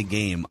things in a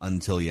game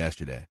until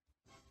yesterday.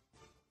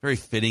 Very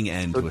fitting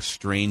end to a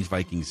strange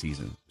Viking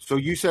season. So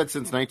you said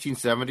since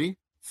 1970,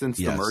 since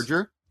the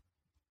merger?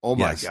 Oh,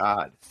 my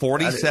God.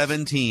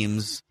 47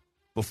 teams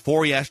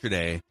before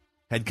yesterday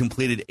had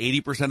completed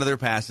 80% of their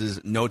passes,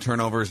 no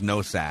turnovers,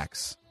 no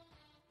sacks.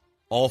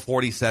 All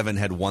 47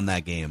 had won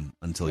that game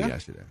until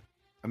yesterday.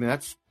 I mean,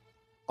 that's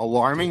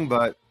alarming,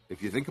 but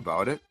if you think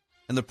about it.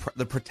 And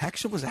the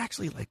protection was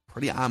actually like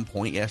pretty on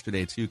point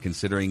yesterday, too,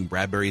 considering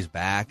Bradbury's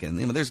back. And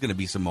there's going to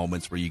be some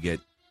moments where you get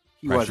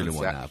pressured and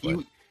whatnot.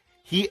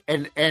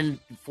 And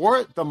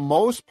for the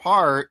most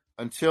part,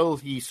 until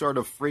he sort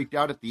of freaked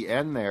out at the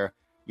end there,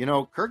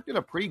 Kirk did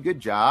a pretty good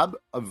job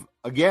of,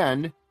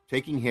 again,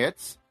 taking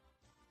hits,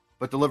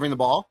 but delivering the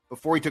ball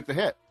before he took the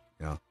hit.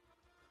 Yeah.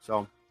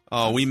 So.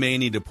 Oh, we may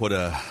need to put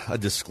a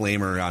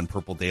disclaimer on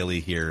Purple Daily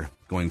here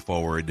going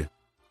forward.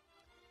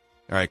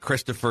 All right,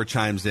 Christopher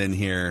chimes in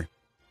here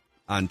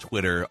on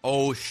Twitter.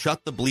 Oh,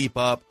 shut the bleep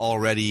up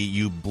already,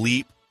 you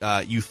bleep,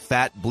 you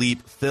fat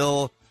bleep,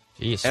 Phil.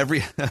 Jeez.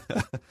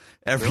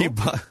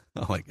 Everybody.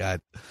 Oh my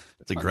God,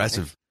 it's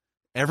aggressive.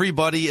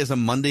 Everybody is a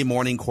Monday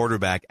morning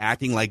quarterback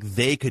acting like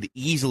they could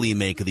easily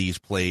make these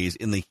plays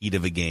in the heat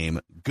of a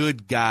game.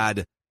 Good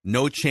God,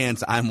 no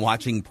chance I'm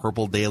watching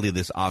Purple Daily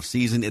this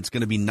offseason. It's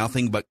going to be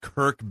nothing but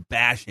Kirk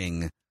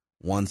bashing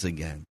once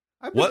again.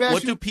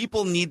 What do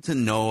people need to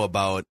know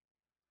about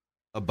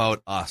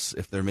us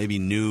if they're maybe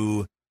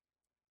new?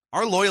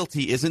 Our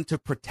loyalty isn't to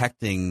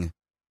protecting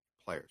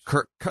players.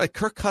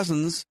 Kirk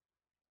Cousins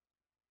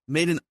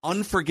made an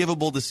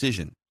unforgivable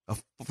decision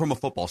from a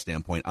football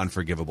standpoint,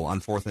 unforgivable on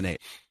 4th and 8.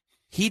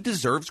 He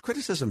deserves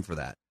criticism for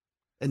that.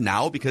 And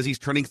now, because he's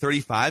turning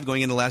 35,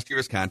 going into last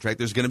year's contract,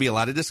 there's going to be a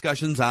lot of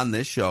discussions on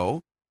this show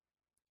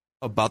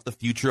about the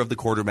future of the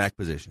quarterback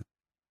position.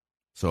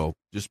 So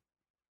just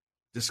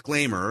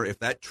disclaimer, if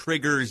that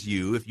triggers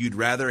you, if you'd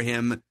rather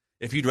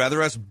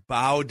us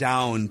bow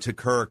down to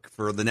Kirk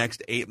for the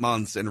next 8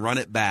 months and run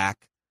it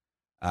back,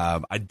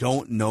 I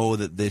don't know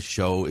that this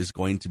show is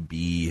going to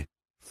be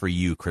for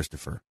you,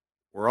 Christopher.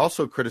 We're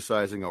also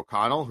criticizing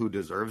O'Connell, who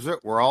deserves it.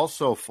 We're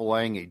also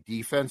filleting a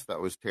defense that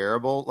was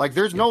terrible. Like,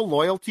 there's no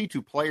loyalty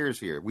to players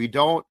here. We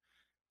don't.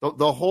 The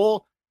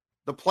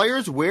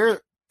players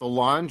wear the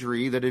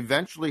laundry that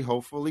eventually,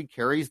 hopefully,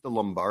 carries the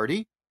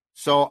Lombardi.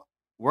 So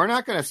we're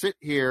not going to sit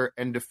here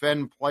and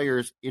defend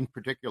players in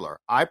particular.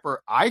 I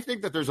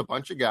think that there's a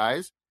bunch of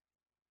guys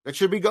that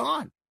should be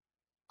gone.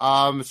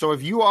 So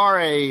if you are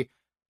a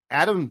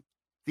Adam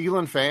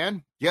Thielen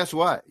fan, guess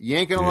what? You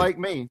ain't going to like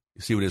me.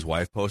 You see what his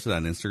wife posted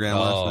on Instagram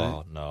last night?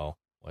 Oh, no.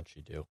 What'd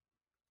she do?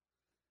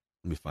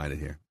 Let me find it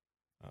here.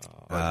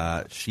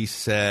 She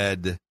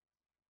said,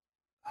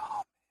 oh,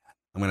 man,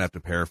 I'm going to have to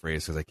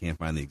paraphrase because I can't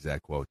find the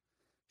exact quote.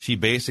 She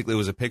basically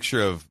was a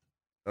picture of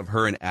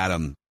her and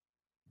Adam,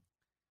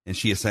 and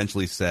she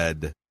essentially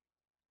said,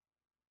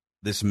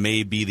 this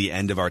may be the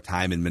end of our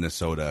time in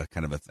Minnesota,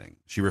 kind of a thing.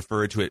 She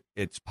referred to it,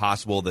 it's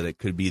possible that it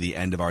could be the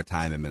end of our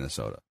time in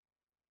Minnesota.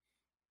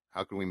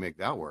 How can we make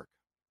that work?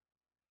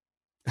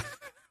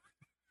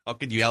 How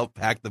could you help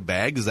pack the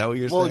bag? Is that what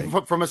you're saying?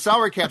 Well, from a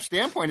salary cap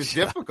standpoint, it's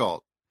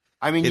difficult.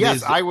 I mean,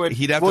 I would.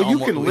 He'd have to. You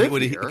can live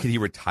here. Could he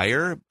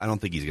retire? I don't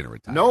think he's going to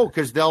retire. No,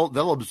 because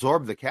they'll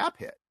absorb the cap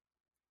hit.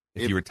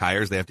 If he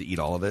retires, they have to eat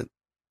all of it?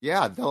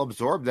 Yeah, they'll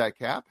absorb that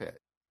cap hit.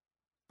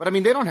 But, I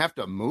mean, they don't have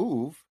to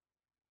move.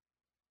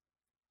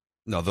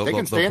 No, they'll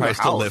probably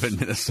still live in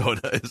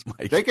Minnesota, is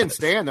my They can guess.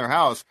 stay in their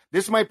house.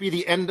 This might be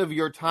the end of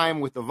your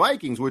time with the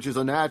Vikings, which is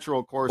a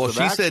natural course of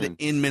action. Well, she said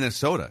in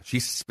Minnesota. She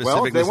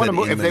specifically if they said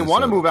if they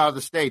want to move out of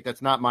the state,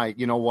 that's not my,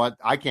 you know what,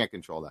 I can't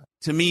control that.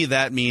 To me,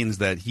 that means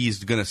that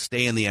he's going to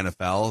stay in the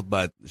NFL,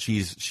 but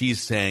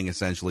she's saying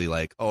essentially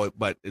like,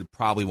 but it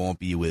probably won't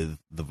be with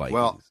the Vikings.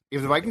 Well,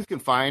 if the Vikings can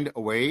find a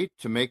way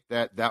to make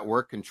that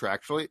work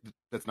contractually,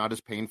 that's not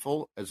as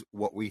painful as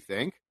what we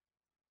think,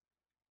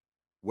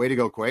 way to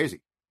go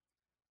crazy.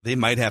 They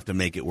might have to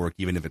make it work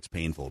even if it's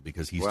painful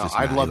because he's just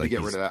I'd love to get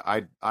rid of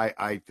that.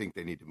 I think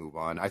they need to move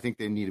on. I think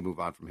they need to move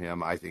on from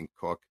him. I think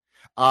Cook.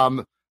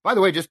 By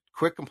the way, just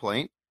quick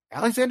complaint.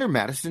 Alexander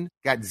Mattison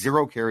got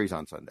 0 carries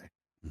on Sunday.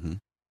 Mm-hmm.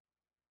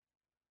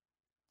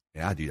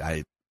 Yeah,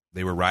 dude.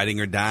 They were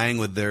riding or dying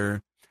with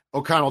their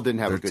O'Connell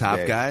didn't have a good top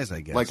day. Guys, I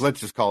guess. Like, let's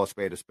just call a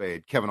spade a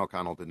spade. Kevin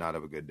O'Connell did not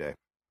have a good day.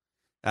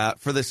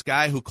 For this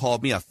guy who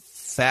called me a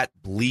fat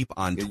bleep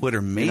on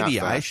Twitter,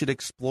 maybe I should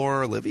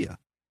explore Olivia.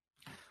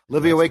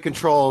 Livia Wade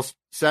controls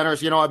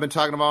centers. I've been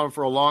talking about him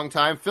for a long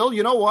time. Phil,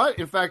 you know what?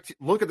 In fact,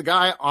 look at the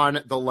guy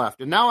on the left.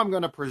 And now I'm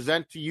going to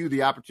present to you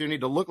the opportunity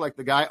to look like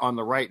the guy on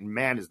the right. And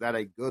man, is that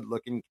a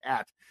good-looking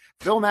cat.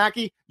 Phil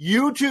Mackey,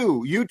 you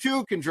too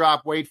can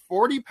drop weight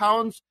 40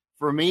 pounds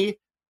for me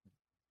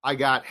I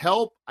got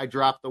help. I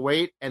dropped the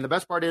weight. And the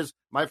best part is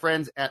my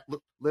friends at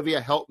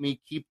Livia helped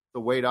me keep the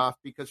weight off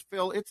because,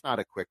 Phil, it's not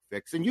a quick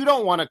fix. And you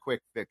don't want a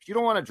quick fix. You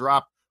don't want to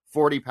drop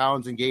 40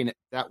 pounds and gain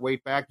that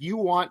weight back. You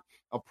want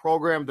a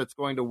program that's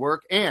going to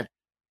work. And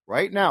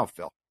right now,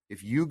 Phil,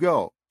 if you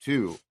go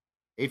to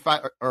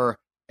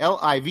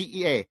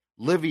LIVEA,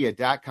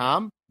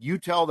 Livia.com, you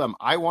tell them,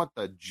 I want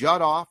the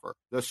Judd offer,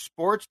 the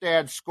Sports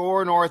Dad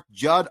Score North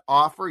Judd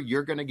offer.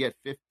 You're going to get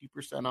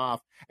 50%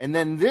 off. And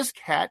then this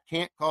cat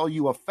can't call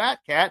you a fat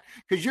cat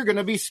because you're going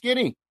to be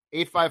skinny.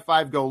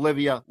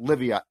 855-GO-LIVIA,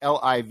 Livia,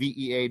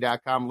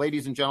 LIVEA.com.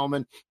 Ladies and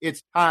gentlemen,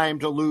 it's time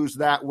to lose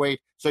that weight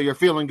so you're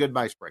feeling good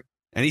by spring.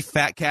 Any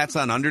fat cats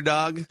on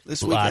Underdog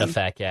this weekend? A lot of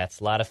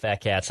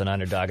fat cats on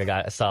Underdog.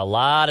 I saw a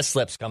lot of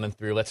slips coming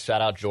through. Let's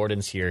shout out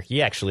Jordan's here.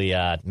 He actually,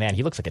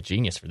 he looks like a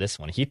genius for this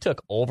one. He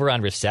took over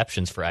on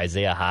receptions for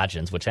Isaiah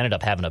Hodgins, which ended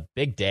up having a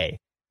big day.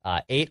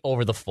 8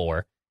 over the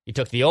 4. He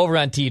took the over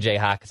on TJ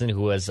Hockenson,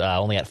 who was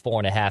only at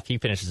 4.5. He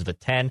finishes with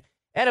 10.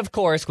 And, of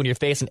course, when you're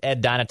facing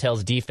Ed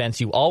Donatell's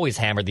defense, you always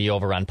hammer the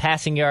over on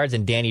passing yards,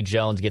 and Danny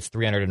Jones gets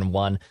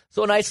 301.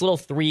 So a nice little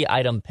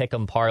 3-item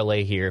pick-em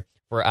parlay here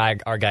for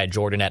our guy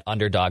Jordan at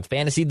Underdog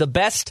Fantasy. The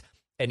best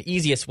and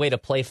easiest way to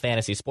play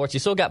fantasy sports. You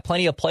still got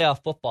plenty of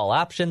playoff football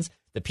options.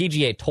 The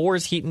PGA Tour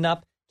is heating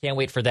up. Can't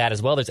wait for that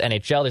as well. There's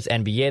NHL, there's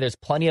NBA. There's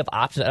plenty of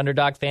options at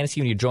Underdog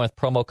Fantasy. When you join with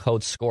promo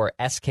code SCORE,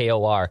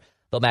 SKOR,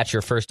 they'll match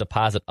your first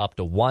deposit up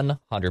to $100.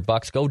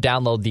 Go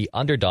download the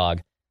Underdog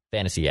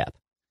Fantasy app.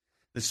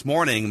 This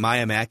morning,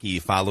 Maya Mackey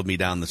followed me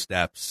down the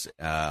steps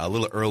a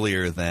little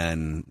earlier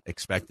than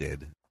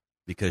expected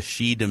because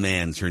she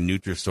demands her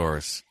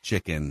Nutrisource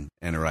chicken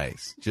and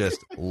rice.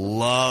 Just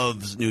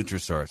loves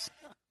Nutrisource.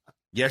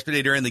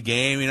 Yesterday during the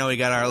game, we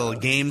got our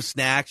little game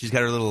snack. She's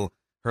got her little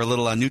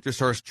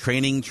Nutrisource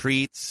training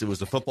treats. It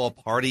was a football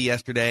party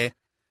yesterday.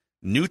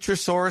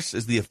 Nutrisource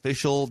is the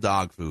official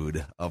dog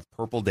food of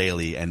Purple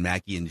Daily and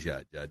Mackey and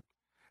Judd.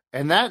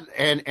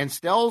 And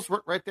Stell's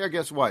right there.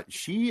 Guess what?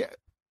 She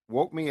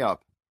woke me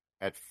up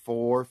at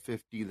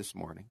 4:50 this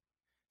morning.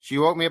 She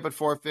woke me up at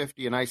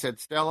 4:50, and I said,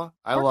 Stella,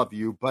 I love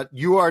you, but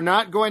you are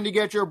not going to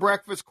get your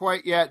breakfast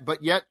quite yet.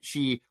 But yet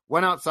she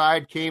went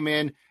outside, came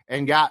in,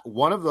 and got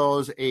one of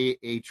those,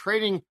 a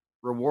training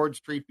rewards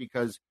treat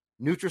because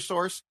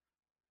Nutrisource,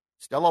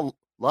 Stella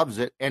loves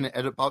it. And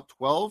at about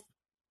 12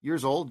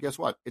 years old, guess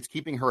what? It's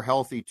keeping her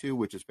healthy, too,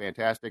 which is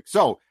fantastic.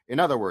 So, in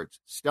other words,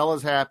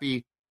 Stella's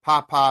happy,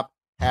 Pop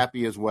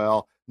happy as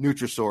well.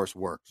 Nutrisource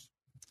works.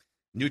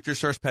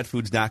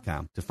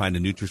 NutrisourcePetFoods.com to find a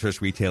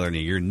Nutrisource retailer near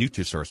you.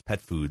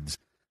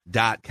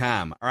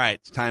 NutrisourcePetFoods.com. All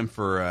right, it's time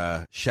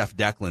for Chef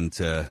Declan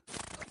to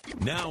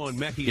now on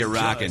Mackey get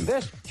rocking.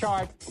 This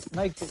chart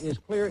makes it as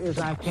clear as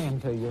I can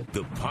to you.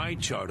 The pie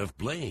chart of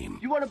blame.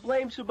 You want to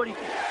blame somebody?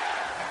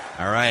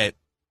 All right,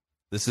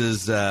 this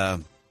is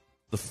the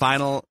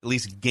final, at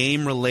least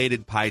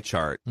game-related pie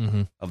chart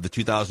of the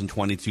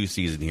 2022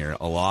 season here.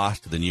 A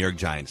loss to the New York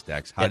Giants,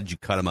 Dex. How did you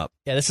cut them up?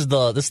 Yeah, this is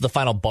the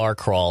final bar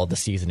crawl of the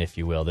season, if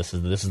you will. This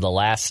is the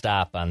last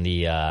stop on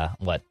the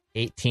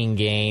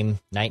 18-game,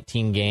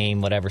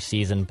 19-game, whatever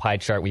season pie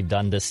chart we've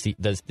done this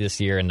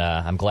year, and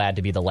I'm glad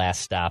to be the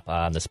last stop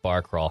on this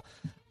bar crawl.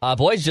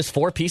 Boys, just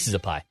 4 pieces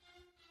of pie.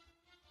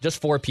 Just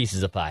 4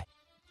 pieces of pie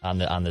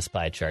on this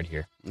pie chart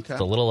here. Okay.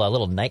 It's a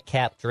little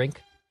nightcap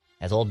drink,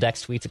 as old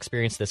Dex Tweets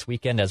experienced this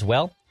weekend as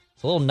well.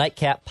 It's a little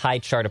nightcap pie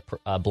chart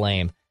of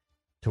blame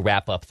to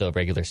wrap up the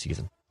regular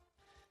season.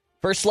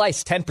 First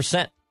slice,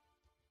 10%.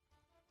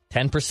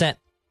 10%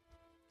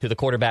 to the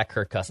quarterback,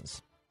 Kirk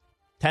Cousins.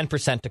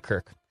 10% to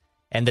Kirk.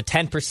 And the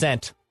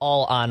 10%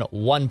 all on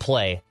one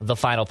play, the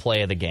final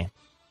play of the game.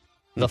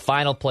 The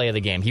final play of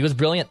the game. He was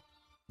brilliant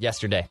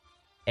yesterday.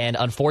 And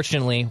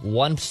unfortunately,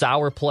 one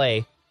sour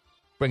play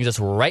brings us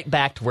right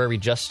back to where we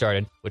just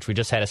started, which we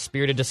just had a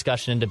spirited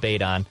discussion and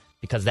debate on,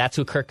 because that's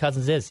who Kirk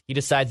Cousins is. He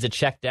decides to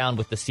check down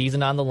with the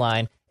season on the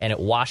line, and it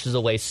washes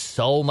away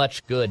so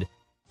much good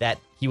that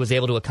he was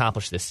able to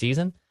accomplish this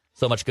season,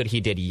 so much good he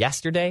did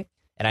yesterday.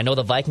 And I know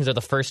the Vikings are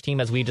the first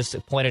team, as we just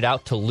pointed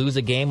out, to lose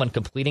a game when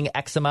completing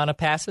X amount of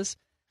passes.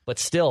 But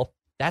still,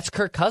 that's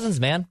Kirk Cousins,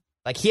 man.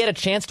 Like, he had a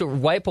chance to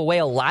wipe away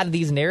a lot of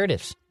these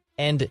narratives.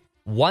 And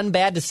one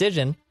bad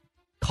decision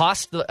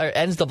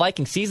ends the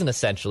Viking season,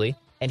 essentially.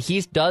 And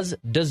he does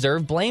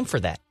deserve blame for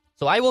that.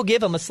 So I will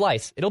give him a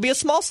slice. It'll be a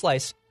small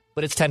slice,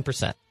 but it's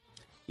 10%.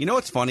 You know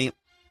what's funny?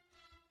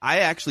 I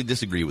actually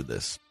disagree with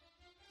this.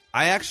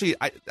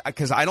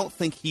 Because I don't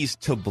think he's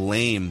to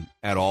blame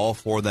at all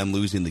for them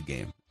losing the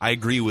game. I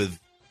agree with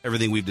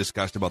everything we've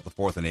discussed about the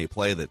 4th and 8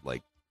 play, that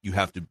like you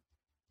have to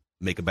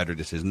make a better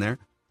decision there.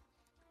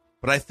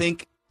 But I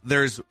think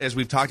there's, as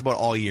we've talked about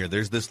all year,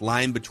 there's this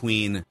line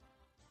between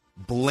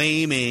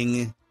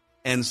blaming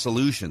and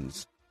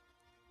solutions.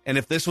 And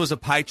if this was a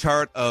pie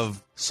chart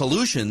of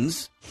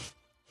solutions,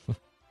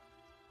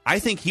 I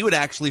think he would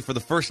actually, for the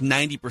first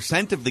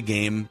 90% of the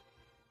game,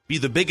 be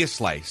the biggest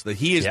slice. That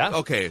he is,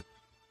 okay,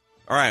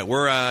 all right,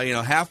 we're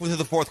halfway through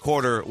the 4th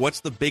quarter.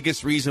 What's the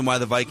biggest reason why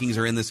the Vikings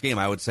are in this game?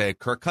 I would say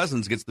Kirk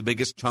Cousins gets the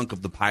biggest chunk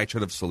of the pie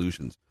chart of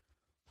solutions.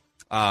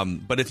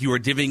 But if you were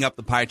divvying up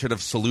the pie chart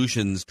of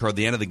solutions toward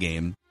the end of the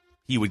game,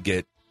 he would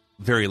get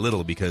very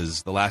little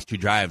because the last 2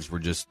 drives were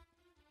just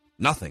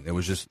nothing. It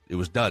was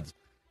duds.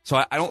 So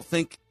I don't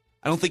think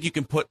you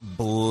can put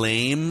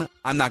blame.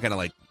 I'm not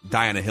going to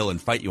die on a hill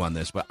and fight you on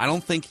this, but I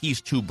don't think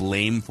he's to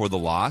blame for the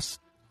loss.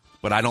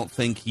 But I don't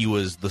think he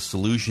was the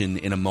solution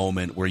in a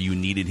moment where you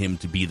needed him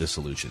to be the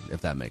solution, if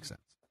that makes sense.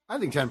 I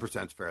think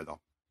 10% is fair, though.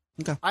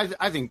 Okay.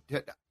 I think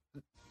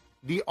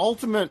the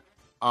ultimate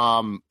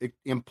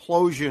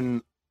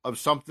implosion of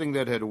something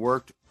that had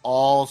worked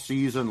all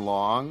season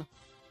long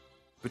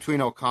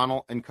between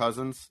O'Connell and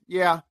Cousins,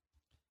 10%.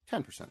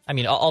 I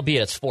mean,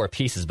 albeit it's 4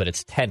 pieces, but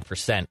it's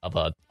 10% of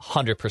a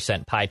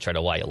 100% pie chart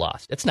of why you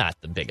lost. It's not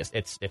the biggest.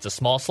 It's a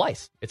small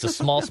slice. It's a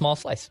small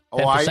slice.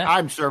 10%.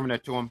 I'm serving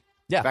it to him.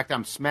 Yeah. In fact,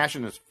 I'm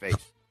smashing his face.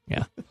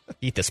 Yeah.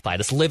 Eat this pie.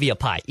 This Livia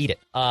pie. Eat it.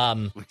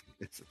 The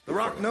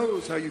Rock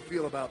knows how you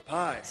feel about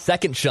pie.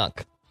 Second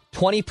chunk,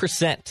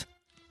 20%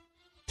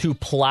 to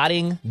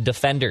plotting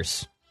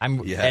defenders.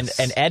 Yes.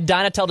 And Ed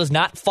Donatel does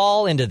not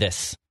fall into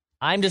this.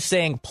 I'm just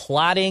saying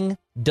plotting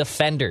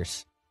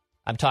defenders.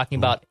 I'm talking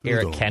about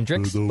Eric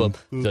Kendricks,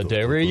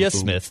 Zadarius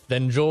Smith,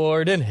 and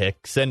Jordan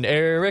Hicks, and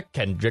Eric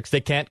Kendricks.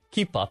 They can't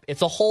keep up.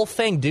 It's a whole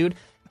thing, dude.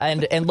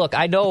 And look,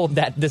 I know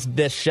that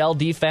this shell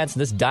defense,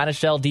 this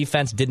Donatell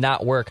defense did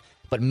not work.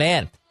 But,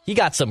 man, he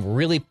got some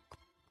really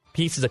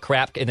pieces of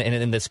crap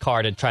in this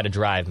car to try to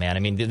drive, man. I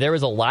mean, there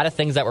was a lot of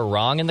things that were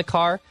wrong in the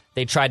car.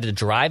 They tried to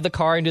drive the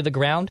car into the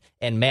ground,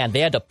 and, man,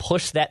 they had to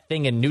push that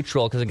thing in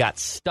neutral because it got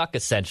stuck,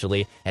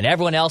 essentially, and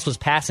everyone else was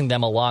passing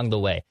them along the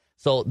way.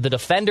 So the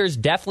defenders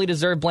definitely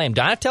deserve blame.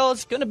 Donatell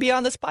is going to be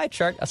on this pie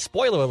chart. A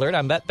spoiler alert.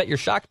 I bet you're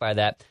shocked by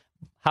that.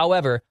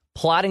 However,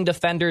 plotting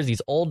defenders,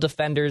 these old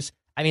defenders,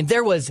 I mean,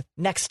 there was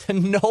next to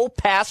no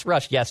pass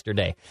rush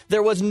yesterday.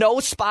 There was no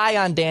spy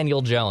on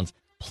Daniel Jones.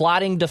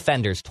 Plotting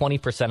defenders,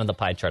 20% of the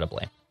pie chart of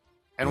blame.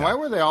 And why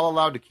were they all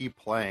allowed to keep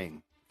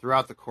playing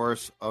throughout the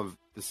course of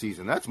the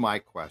season? That's my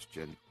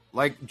question.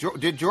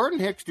 Did Jordan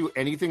Hicks do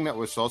anything that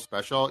was so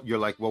special? You're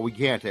like, well, we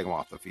can't take him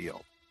off the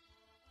field.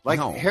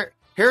 No.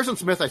 Harrison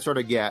Smith, I sort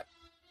of get.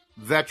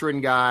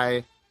 Veteran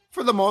guy,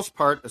 for the most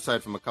part,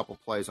 aside from a couple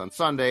plays on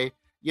Sunday.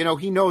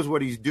 He knows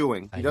what he's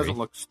doing. He doesn't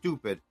look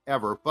stupid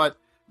ever. But,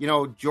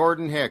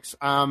 Jordan Hicks.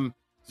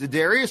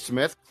 Zadarius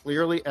Smith,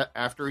 clearly,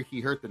 after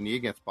he hurt the knee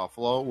against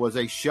Buffalo, was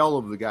a shell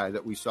of the guy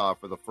that we saw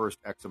for the first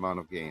X amount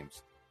of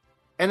games.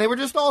 And they were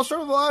just all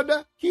sort of allowed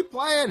to keep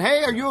playing.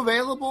 Hey, are you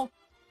available?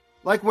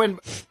 Like when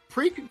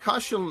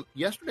pre-concussion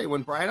yesterday,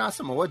 when Brian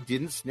Asamoah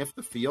didn't sniff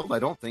the field, I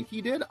don't think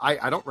he did.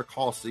 I don't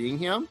recall seeing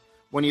him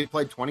when he had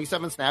played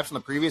 27 snaps in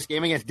the previous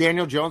game against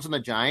Daniel Jones and the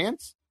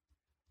Giants.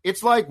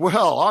 It's like,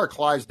 well, our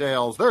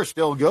Clydesdales, they're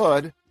still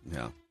good.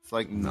 Yeah. It's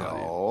like,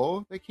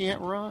 no, they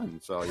can't run.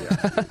 So,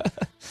 yeah.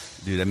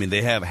 Dude, I mean,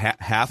 they have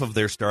half of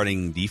their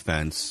starting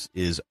defense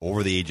is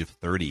over the age of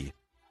 30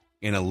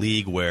 in a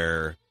league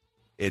where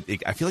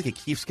I feel like it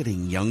keeps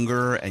getting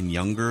younger and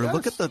younger. Yes.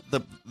 Look at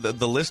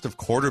the list of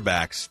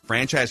quarterbacks,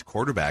 franchise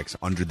quarterbacks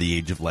under the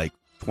age of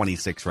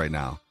 26 right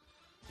now.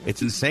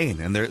 It's insane.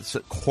 And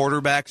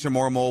quarterbacks are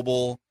more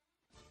mobile.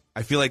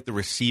 I feel like the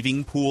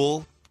receiving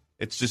pool,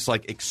 it's just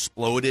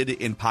exploded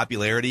in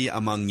popularity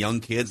among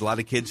young kids. A lot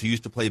of kids who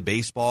used to play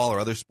baseball or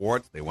other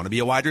sports, they want to be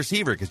a wide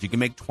receiver because you can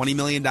make $20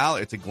 million.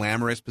 It's a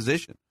glamorous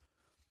position.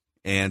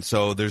 And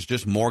so there's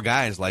just more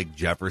guys like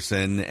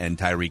Jefferson and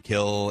Tyreek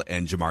Hill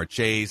and Jamar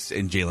Chase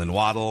and Jalen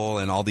Waddle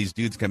and all these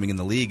dudes coming in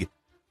the league.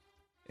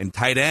 And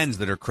tight ends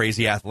that are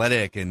crazy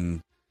athletic.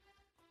 And,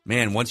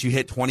 man, once you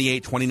hit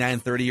 28, 29,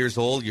 30 years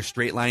old, your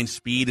straight line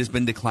speed has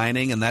been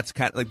declining. And that's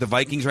kind of like the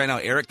Vikings right now.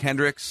 Eric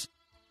Kendricks,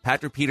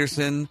 Patrick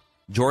Peterson,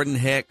 Jordan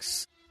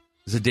Hicks,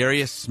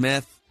 Zadarius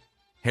Smith,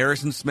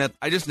 Harrison Smith.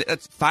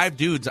 That's 5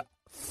 dudes,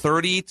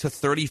 30 to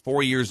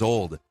 34 years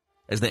old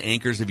as the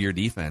anchors of your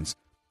defense.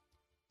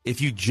 If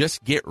you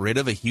just get rid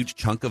of a huge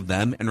chunk of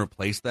them and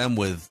replace them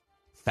with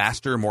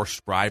faster, more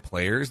spry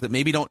players that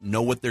maybe don't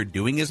know what they're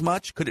doing as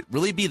much, could it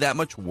really be that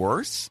much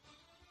worse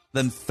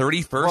than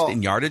 31st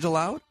in yardage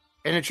allowed?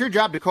 And it's your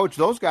job to coach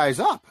those guys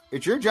up.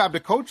 It's your job to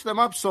coach them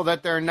up so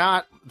that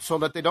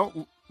they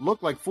don't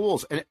look like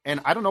fools.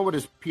 And I don't know what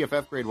his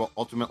PFF grade will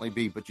ultimately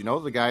be, but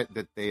the guy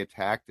that they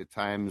attacked at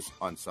times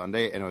on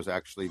Sunday, and it was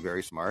actually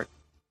very smart?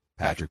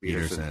 Patrick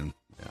Peterson.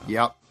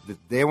 Yeah. Yep.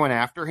 They went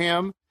after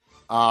him.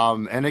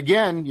 And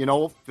again,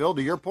 Phil,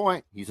 to your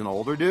point, he's an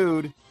older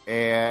dude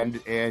and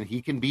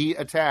he can be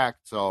attacked.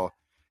 So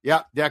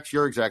yeah, Dex,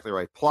 you're exactly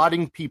right.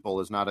 Plotting people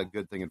is not a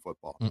good thing in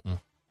football. Mm-mm.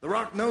 The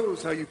Rock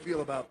knows how you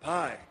feel about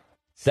pie.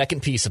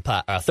 Third piece of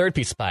pie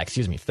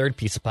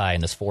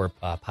in this 4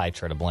 pie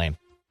chart of blame.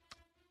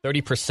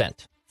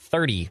 30%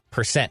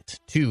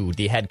 to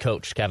the head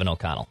coach, Kevin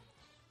O'Connell.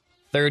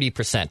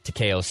 30% to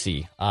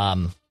KOC.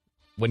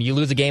 When you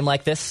lose a game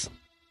like this,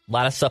 a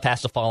lot of stuff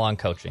has to fall on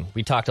coaching.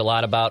 We talked a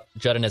lot about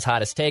Judd and his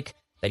hottest take,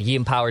 that he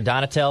empowered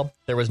Donatell.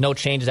 There was no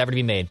changes ever to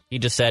be made. He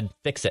just said,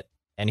 fix it.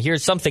 And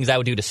here's some things I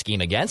would do to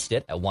scheme against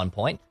it at one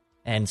point,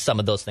 and some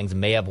of those things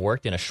may have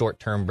worked in a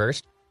short-term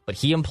burst, but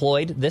he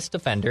employed this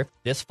defender.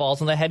 This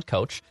falls on the head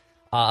coach.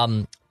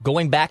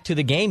 going back to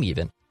the game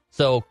even.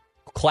 So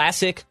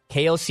classic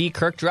KOC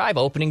Kirk drive,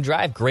 opening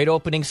drive, great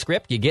opening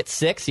script. You get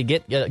 6, you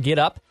get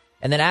up.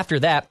 And then after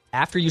that,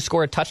 after you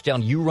score a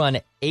touchdown, you run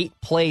 8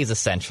 plays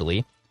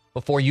essentially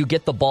before you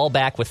get the ball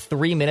back with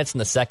 3 minutes in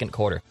the second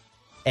quarter.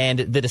 And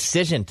the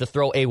decision to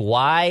throw a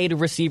wide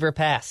receiver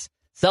pass.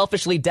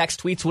 Selfishly, Dex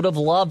Tweets would have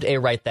loved a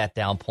write that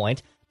down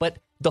point, but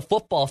the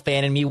football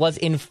fan in me was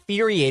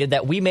infuriated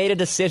that we made a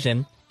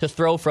decision to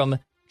throw from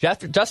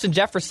Justin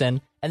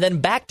Jefferson and then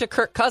back to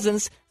Kirk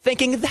Cousins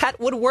thinking that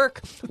would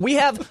work. We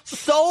have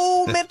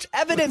so much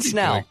evidence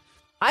now.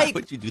 Why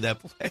would you do that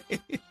play?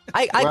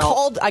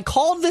 I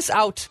called this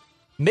out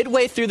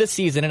midway through the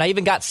season, and I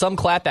even got some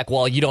clapback.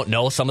 Well, you don't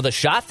know some of the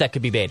shots that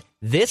could be made.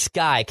 This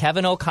guy,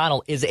 Kevin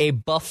O'Connell, is a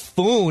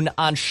buffoon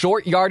on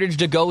short yardage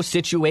to go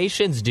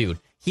situations, dude.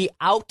 He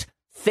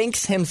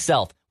outthinks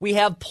himself. We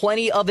have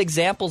plenty of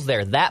examples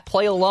there. That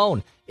play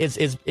alone is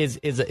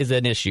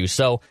an issue.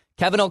 So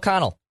Kevin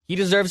O'Connell, he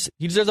deserves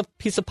a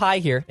piece of pie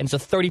here, and it's a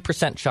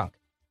 30% chunk.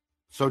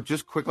 So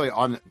just quickly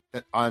on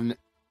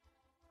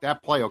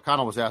that play,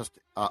 O'Connell was asked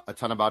a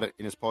ton about it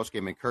in his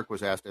postgame, and Kirk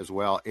was asked as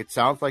well. It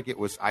sounds like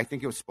I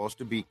think it was supposed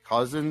to be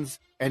Cousins.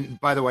 And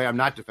by the way, I'm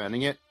not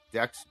defending it.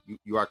 Dex,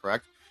 you are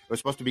correct. It was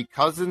supposed to be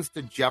Cousins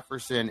to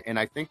Jefferson, and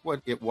I think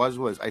what it was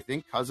I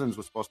think Cousins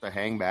was supposed to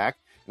hang back,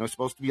 and it was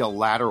supposed to be a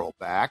lateral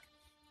back,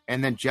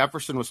 and then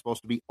Jefferson was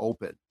supposed to be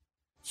open.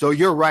 So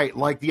you're right,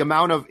 like the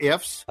amount of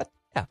ifs.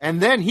 Yeah.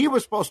 And then he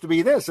was supposed to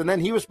be this, and then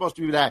he was supposed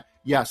to be that.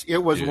 Yes, it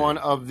was one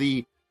of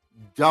the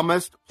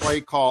dumbest play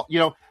call.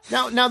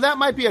 Now that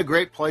might be a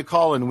great play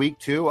call in week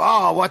 2.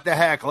 Oh, what the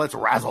heck? Let's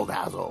razzle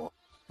dazzle.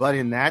 But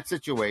in that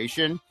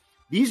situation,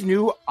 these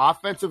new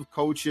offensive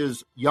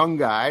coaches, young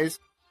guys,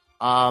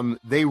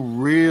 they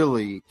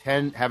really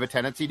have a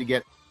tendency to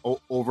get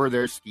over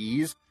their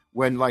skis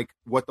when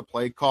what the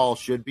play call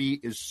should be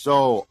is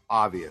so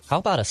obvious. How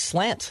about a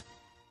slant?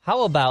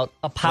 How about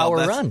a power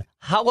run?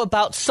 How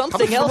about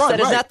something else that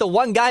is not the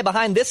one guy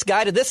behind this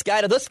guy to this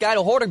guy to this guy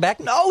to quarterback?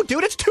 No,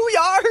 dude, it's 2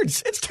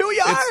 yards. It's 2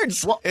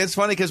 yards. It's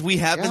funny because we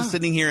have been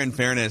sitting here in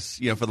fairness,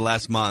 for the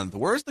last month.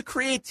 Where's the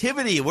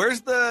creativity?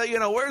 Where's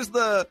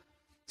the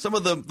some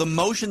of the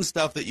motion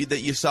stuff that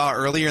you saw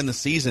earlier in the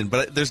season?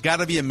 But there's got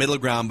to be a middle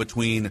ground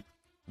between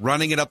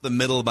running it up the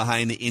middle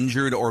behind the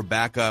injured or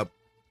backup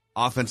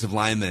offensive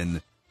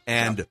lineman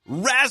and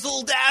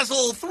razzle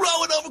dazzle, throw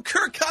it over.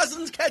 Kirk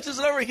Cousins catches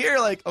it over here.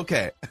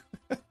 Okay.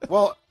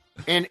 Well,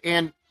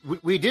 and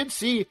we did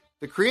see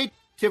the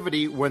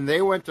creativity when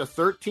they went to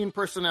 13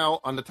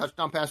 personnel on the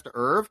touchdown pass to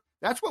Irv.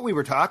 That's what we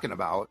were talking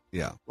about.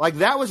 Yeah.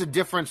 That was a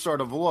different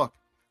sort of look.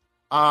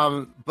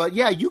 But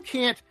yeah, you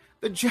can't.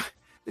 The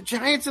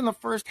Giants in the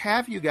first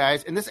half, you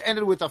guys, and this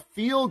ended with a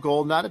field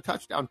goal, not a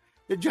touchdown.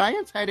 The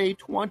Giants had a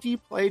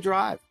 20-play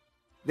drive.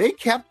 They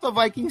kept the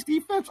Vikings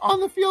defense on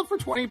the field for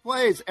 20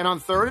 plays. And on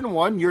 3rd and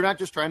 1, you're not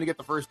just trying to get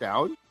the first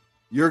down.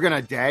 You're going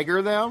to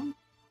dagger them.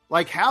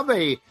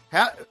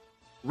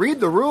 Read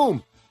the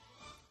room.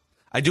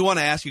 I do want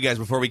to ask you guys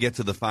before we get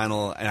to the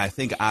final, and I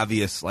think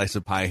obvious slice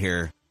of pie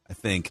here,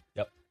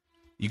 Yep.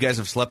 You guys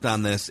have slept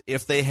on this.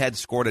 If they had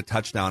scored a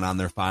touchdown on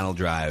their final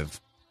drive,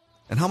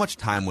 and how much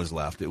time was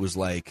left? It was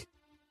like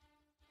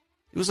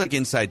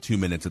inside 2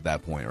 minutes at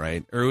that point,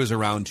 right? Or it was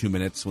around 2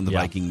 minutes when the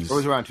Vikings... It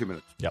was around 2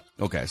 minutes. Yep.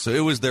 Okay, so it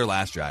was their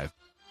last drive.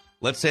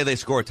 Let's say they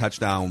score a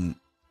touchdown,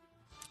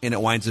 and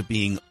it winds up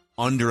being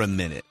under a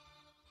minute.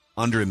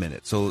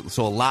 So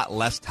a lot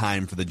less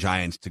time for the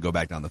Giants to go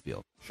back down the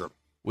field. Sure.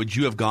 Would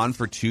you have gone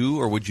for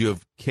 2, or would you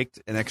have kicked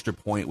an extra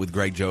point with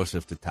Greg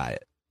Joseph to tie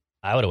it?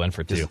 I would have went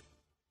for 2.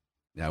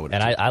 Yeah, I would.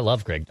 And I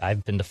love Greg.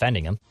 I've been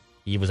defending him.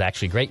 He was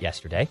actually great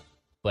yesterday,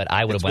 but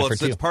I would have went for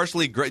 2. It's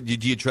partially,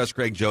 do you trust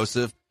Greg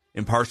Joseph,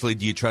 and partially,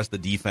 do you trust the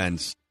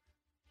defense?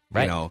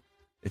 Right.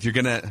 If you're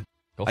gonna,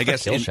 I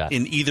guess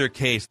in either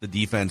case, the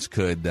defense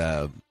could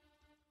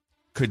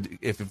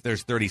if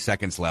there's 30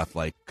 seconds left,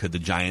 could the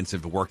Giants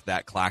have worked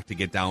that clock to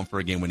get down for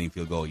a game-winning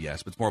field goal?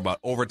 Yes, but it's more about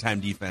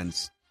overtime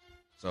defense.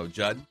 So,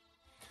 Judd?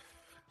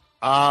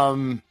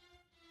 I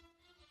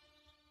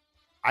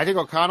think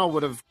O'Connell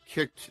would have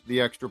kicked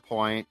the extra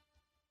point.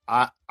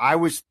 I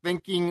was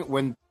thinking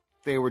when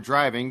they were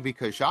driving,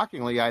 because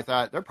shockingly, I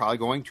thought they're probably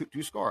going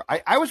to score.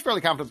 I was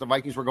fairly confident the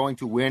Vikings were going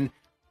to win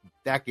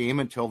that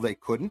game until they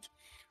couldn't.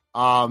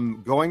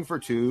 Going for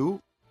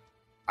 2,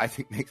 I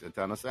think makes a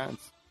ton of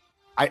sense.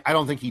 I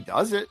don't think he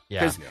does it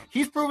because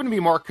he's proven to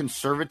be more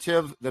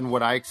conservative than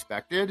what I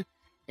expected.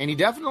 And he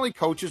definitely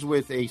coaches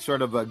with a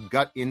sort of a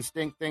gut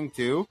instinct thing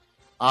too.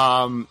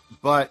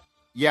 But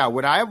yeah,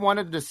 would I have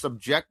wanted to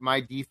subject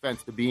my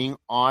defense to being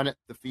on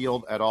the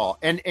field at all?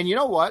 And you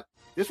know what?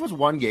 This was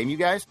one game, you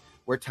guys,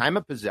 where time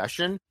of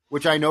possession,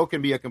 which I know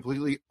can be a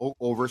completely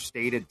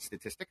overstated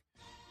statistic,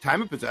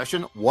 time of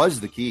possession was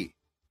the key.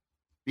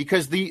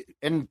 Because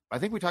and I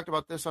think we talked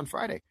about this on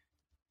Friday,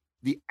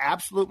 the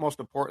absolute most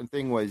important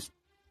thing was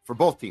for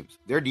both teams,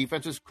 their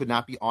defenses could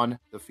not be on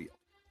the field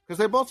because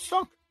they both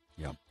stunk.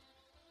 Yeah.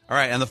 All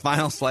right, and the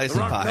final slice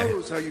of pie.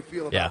 Knows how you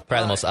feel about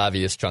Probably the most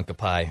obvious chunk of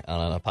pie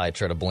on a pie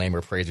chart of blame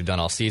or praise we've done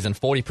all season.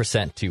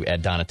 40% to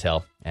Ed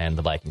Donatel and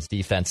the Vikings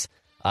defense.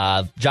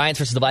 Giants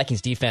versus the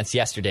Vikings defense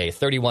yesterday.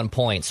 31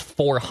 points,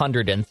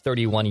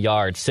 431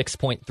 yards,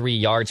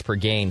 6.3 yards per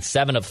gain,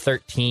 7 of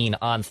 13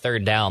 on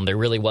third down. There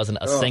really wasn't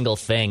a single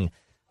thing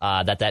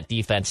that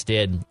defense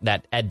did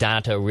that Ed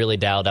Donatel really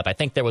dialed up. I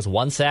think there was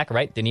one sack,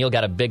 right? Daniil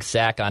got a big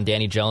sack on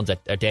Daniel Jones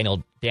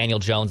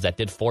that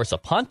did force a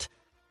punt.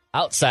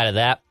 Outside of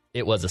that,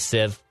 it was a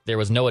sieve. There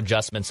was no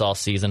adjustments all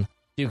season.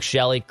 Duke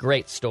Shelley,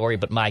 great story,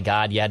 but my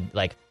God,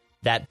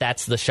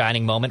 that's the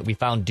shining moment. We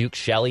found Duke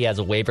Shelley as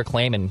a waiver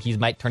claim, and he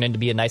might turn into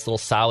be a nice little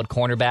solid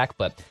cornerback,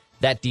 but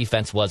that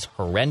defense was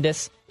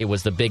horrendous. It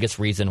was the biggest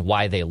reason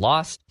why they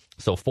lost.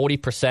 So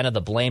 40% of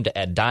the blame to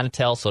Ed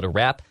Donatel. So to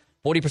wrap,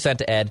 40%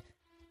 to Ed,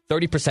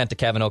 30% to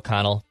Kevin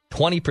O'Connell,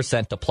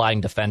 20% to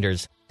plotting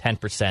defenders,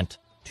 10%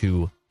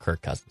 to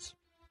Kirk Cousins.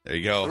 There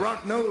you go. The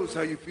Rock knows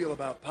how you feel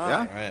about pie. Yeah.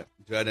 All right.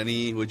 Judd, I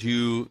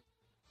think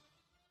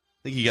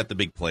you got the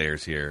big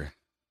players here.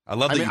 I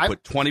love that you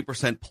put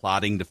 20%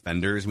 plotting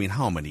defenders. I mean,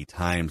 how many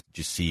times did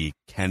you see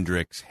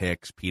Kendricks,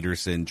 Hicks,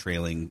 Peterson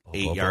trailing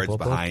 8 yards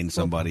behind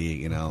somebody,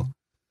 you know?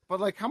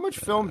 But, how much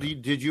film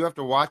did you have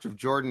to watch of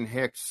Jordan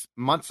Hicks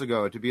months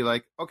ago to be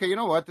like, okay, you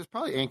know what? This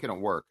probably ain't going to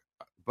work.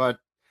 But,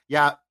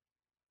 yeah,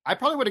 I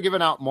probably would have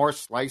given out more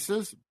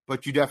slices,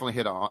 but you definitely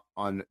hit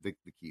on the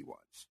key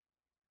ones.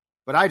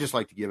 But I just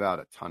like to give out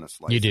a ton of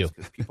slices. You do.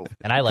 People,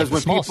 and I like the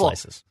small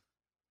slices.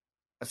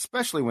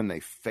 Especially when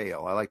they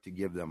fail. I like to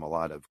give them a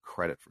lot of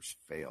credit for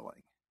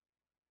failing.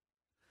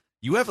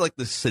 You have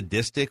the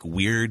sadistic,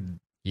 weird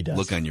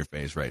look on your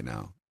face right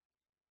now.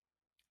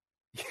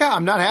 Yeah,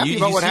 I'm not happy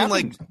about what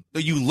happened.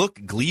 You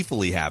look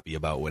gleefully happy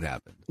about what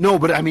happened. No,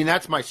 but I mean,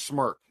 that's my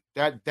smirk.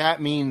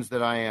 That means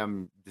that I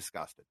am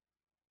disgusted.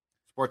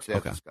 Sports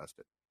Dad's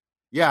disgusted.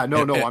 Yeah,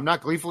 no, I'm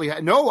not gleefully.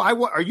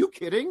 Are you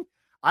kidding?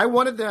 I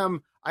wanted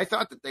them. I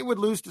thought that they would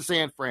lose to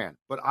San Fran,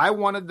 but I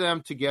wanted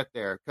them to get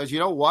there because you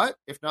know what?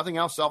 If nothing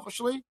else,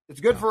 selfishly, it's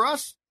good for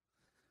us.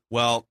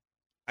 Well,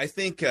 I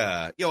think,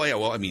 well,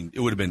 I mean, it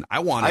would have been,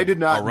 I did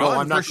not. a run no,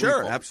 I'm not for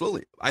sure. gleeful.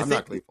 Absolutely. I'm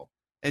not gleeful.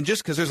 And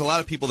just because there's a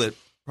lot of people that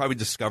probably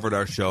discovered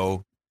our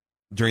show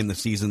during the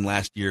season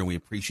last year, and we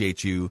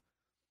appreciate you.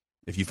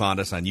 If you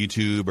found us on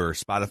YouTube or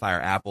Spotify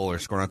or Apple or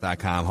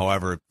ScoreNorth.com,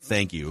 however,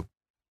 thank you.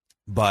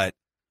 But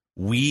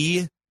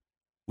we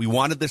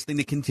wanted this thing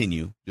to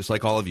continue, just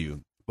like all of you.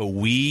 But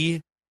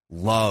we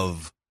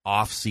love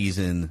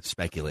off-season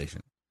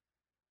speculation.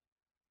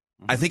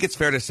 I think it's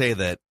fair to say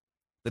that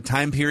the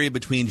time period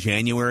between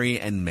January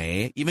and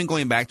May, even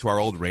going back to our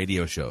old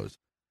radio shows,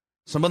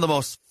 some of the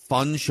most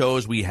fun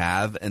shows we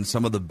have and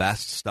some of the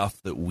best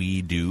stuff that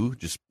we do,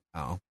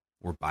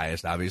 we're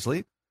biased,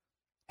 obviously,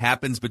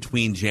 happens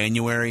between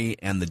January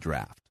and the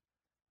draft.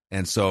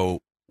 And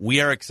so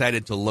we are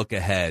excited to look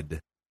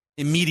ahead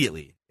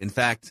immediately. In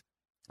fact,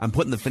 I'm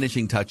putting the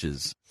finishing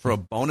touches for a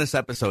bonus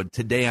episode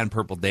today on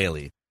Purple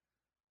Daily.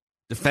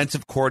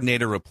 Defensive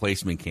coordinator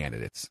replacement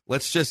candidates.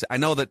 I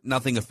know that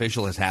nothing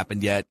official has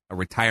happened yet, a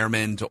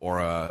retirement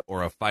or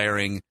a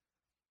firing,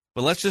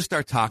 but let's just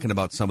start talking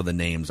about some of the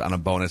names on a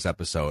bonus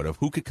episode of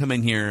who could come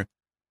in here,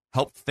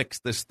 help fix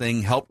this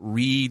thing, help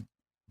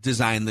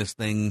redesign this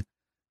thing.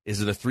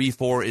 Is it a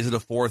 3-4? Is it a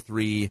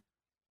 4-3?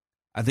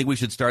 I think we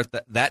should start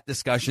that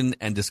discussion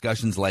and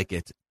discussions like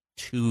it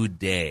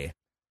today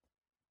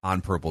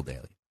on Purple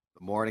Daily.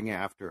 The morning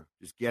after.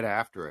 Just get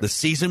after it. The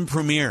season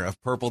premiere of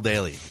Purple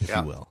Daily, if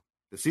you will.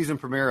 The season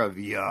premiere of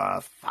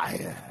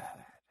Fire.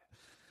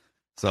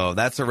 So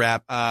that's a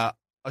wrap. A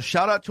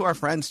shout out to our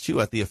friends,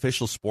 too, at the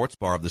official sports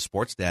bar of the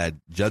Sports Dad,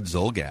 Judd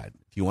Zolgad.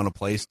 If you want a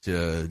place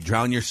to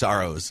drown your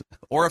sorrows,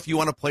 or if you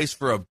want a place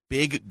for a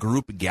big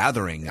group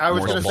gathering. I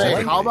was going to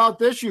say, how about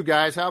this, you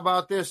guys? How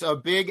about this? A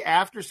big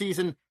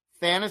after-season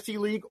fantasy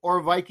league or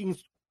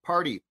Vikings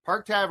party.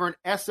 Park Tavern,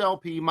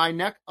 SLP, my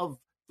neck of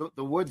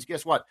the woods.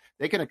 Guess what?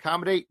 They can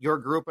accommodate your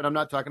group, and I'm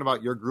not talking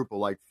about your group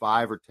of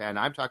 5 or 10.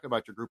 I'm talking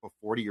about your group of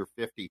 40 or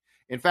 50.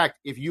 In fact,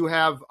 if you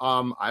have,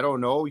 I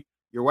don't know,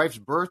 your wife's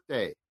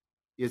birthday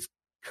is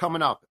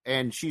coming up,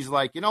 and she's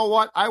like, you know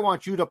what? I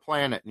want you to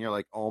plan it. And you're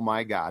like, oh,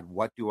 my God,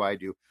 what do I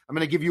do? I'm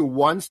going to give you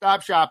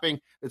one-stop shopping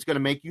that's going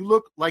to make you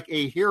look like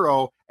a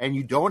hero, and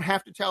you don't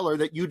have to tell her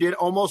that you did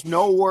almost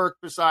no work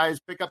besides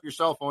pick up your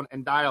cell phone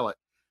and dial it.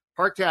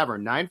 Park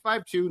Tavern,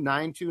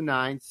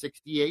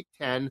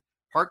 952-929-6810,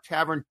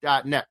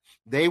 parktavern.net.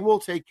 They will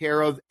take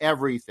care of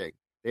everything.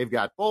 They've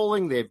got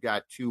bowling, they've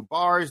got 2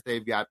 bars,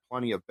 they've got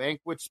plenty of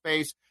banquet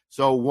space.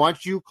 So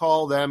once you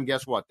call them,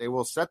 guess what? They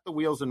will set the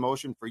wheels in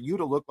motion for you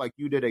to look like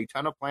you did a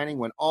ton of planning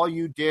when all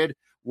you did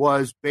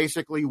was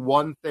basically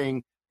one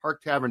thing.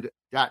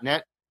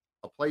 Parktavern.net,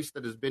 a place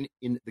that has been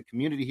in the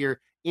community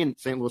here in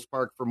St. Louis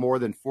Park for more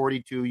than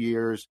 42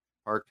 years.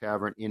 Park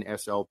Tavern in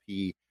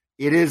SLP.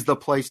 It is the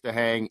place to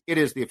hang. It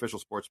is the official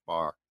sports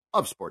bar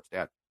of Sports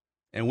Dad.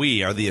 And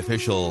we are the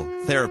official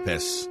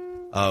therapists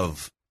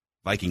of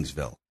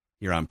Vikingsville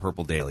here on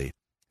Purple Daily.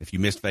 If you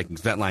missed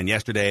Vikings Vet Line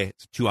yesterday,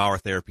 it's a 2-hour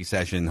therapy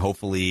session.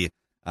 Hopefully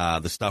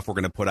The stuff we're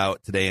going to put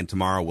out today and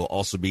tomorrow will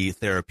also be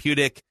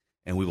therapeutic,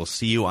 and we will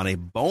see you on a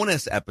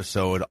bonus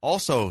episode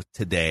also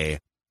today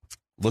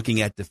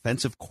looking at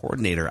defensive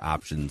coordinator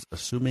options,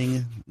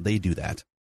 assuming they do that.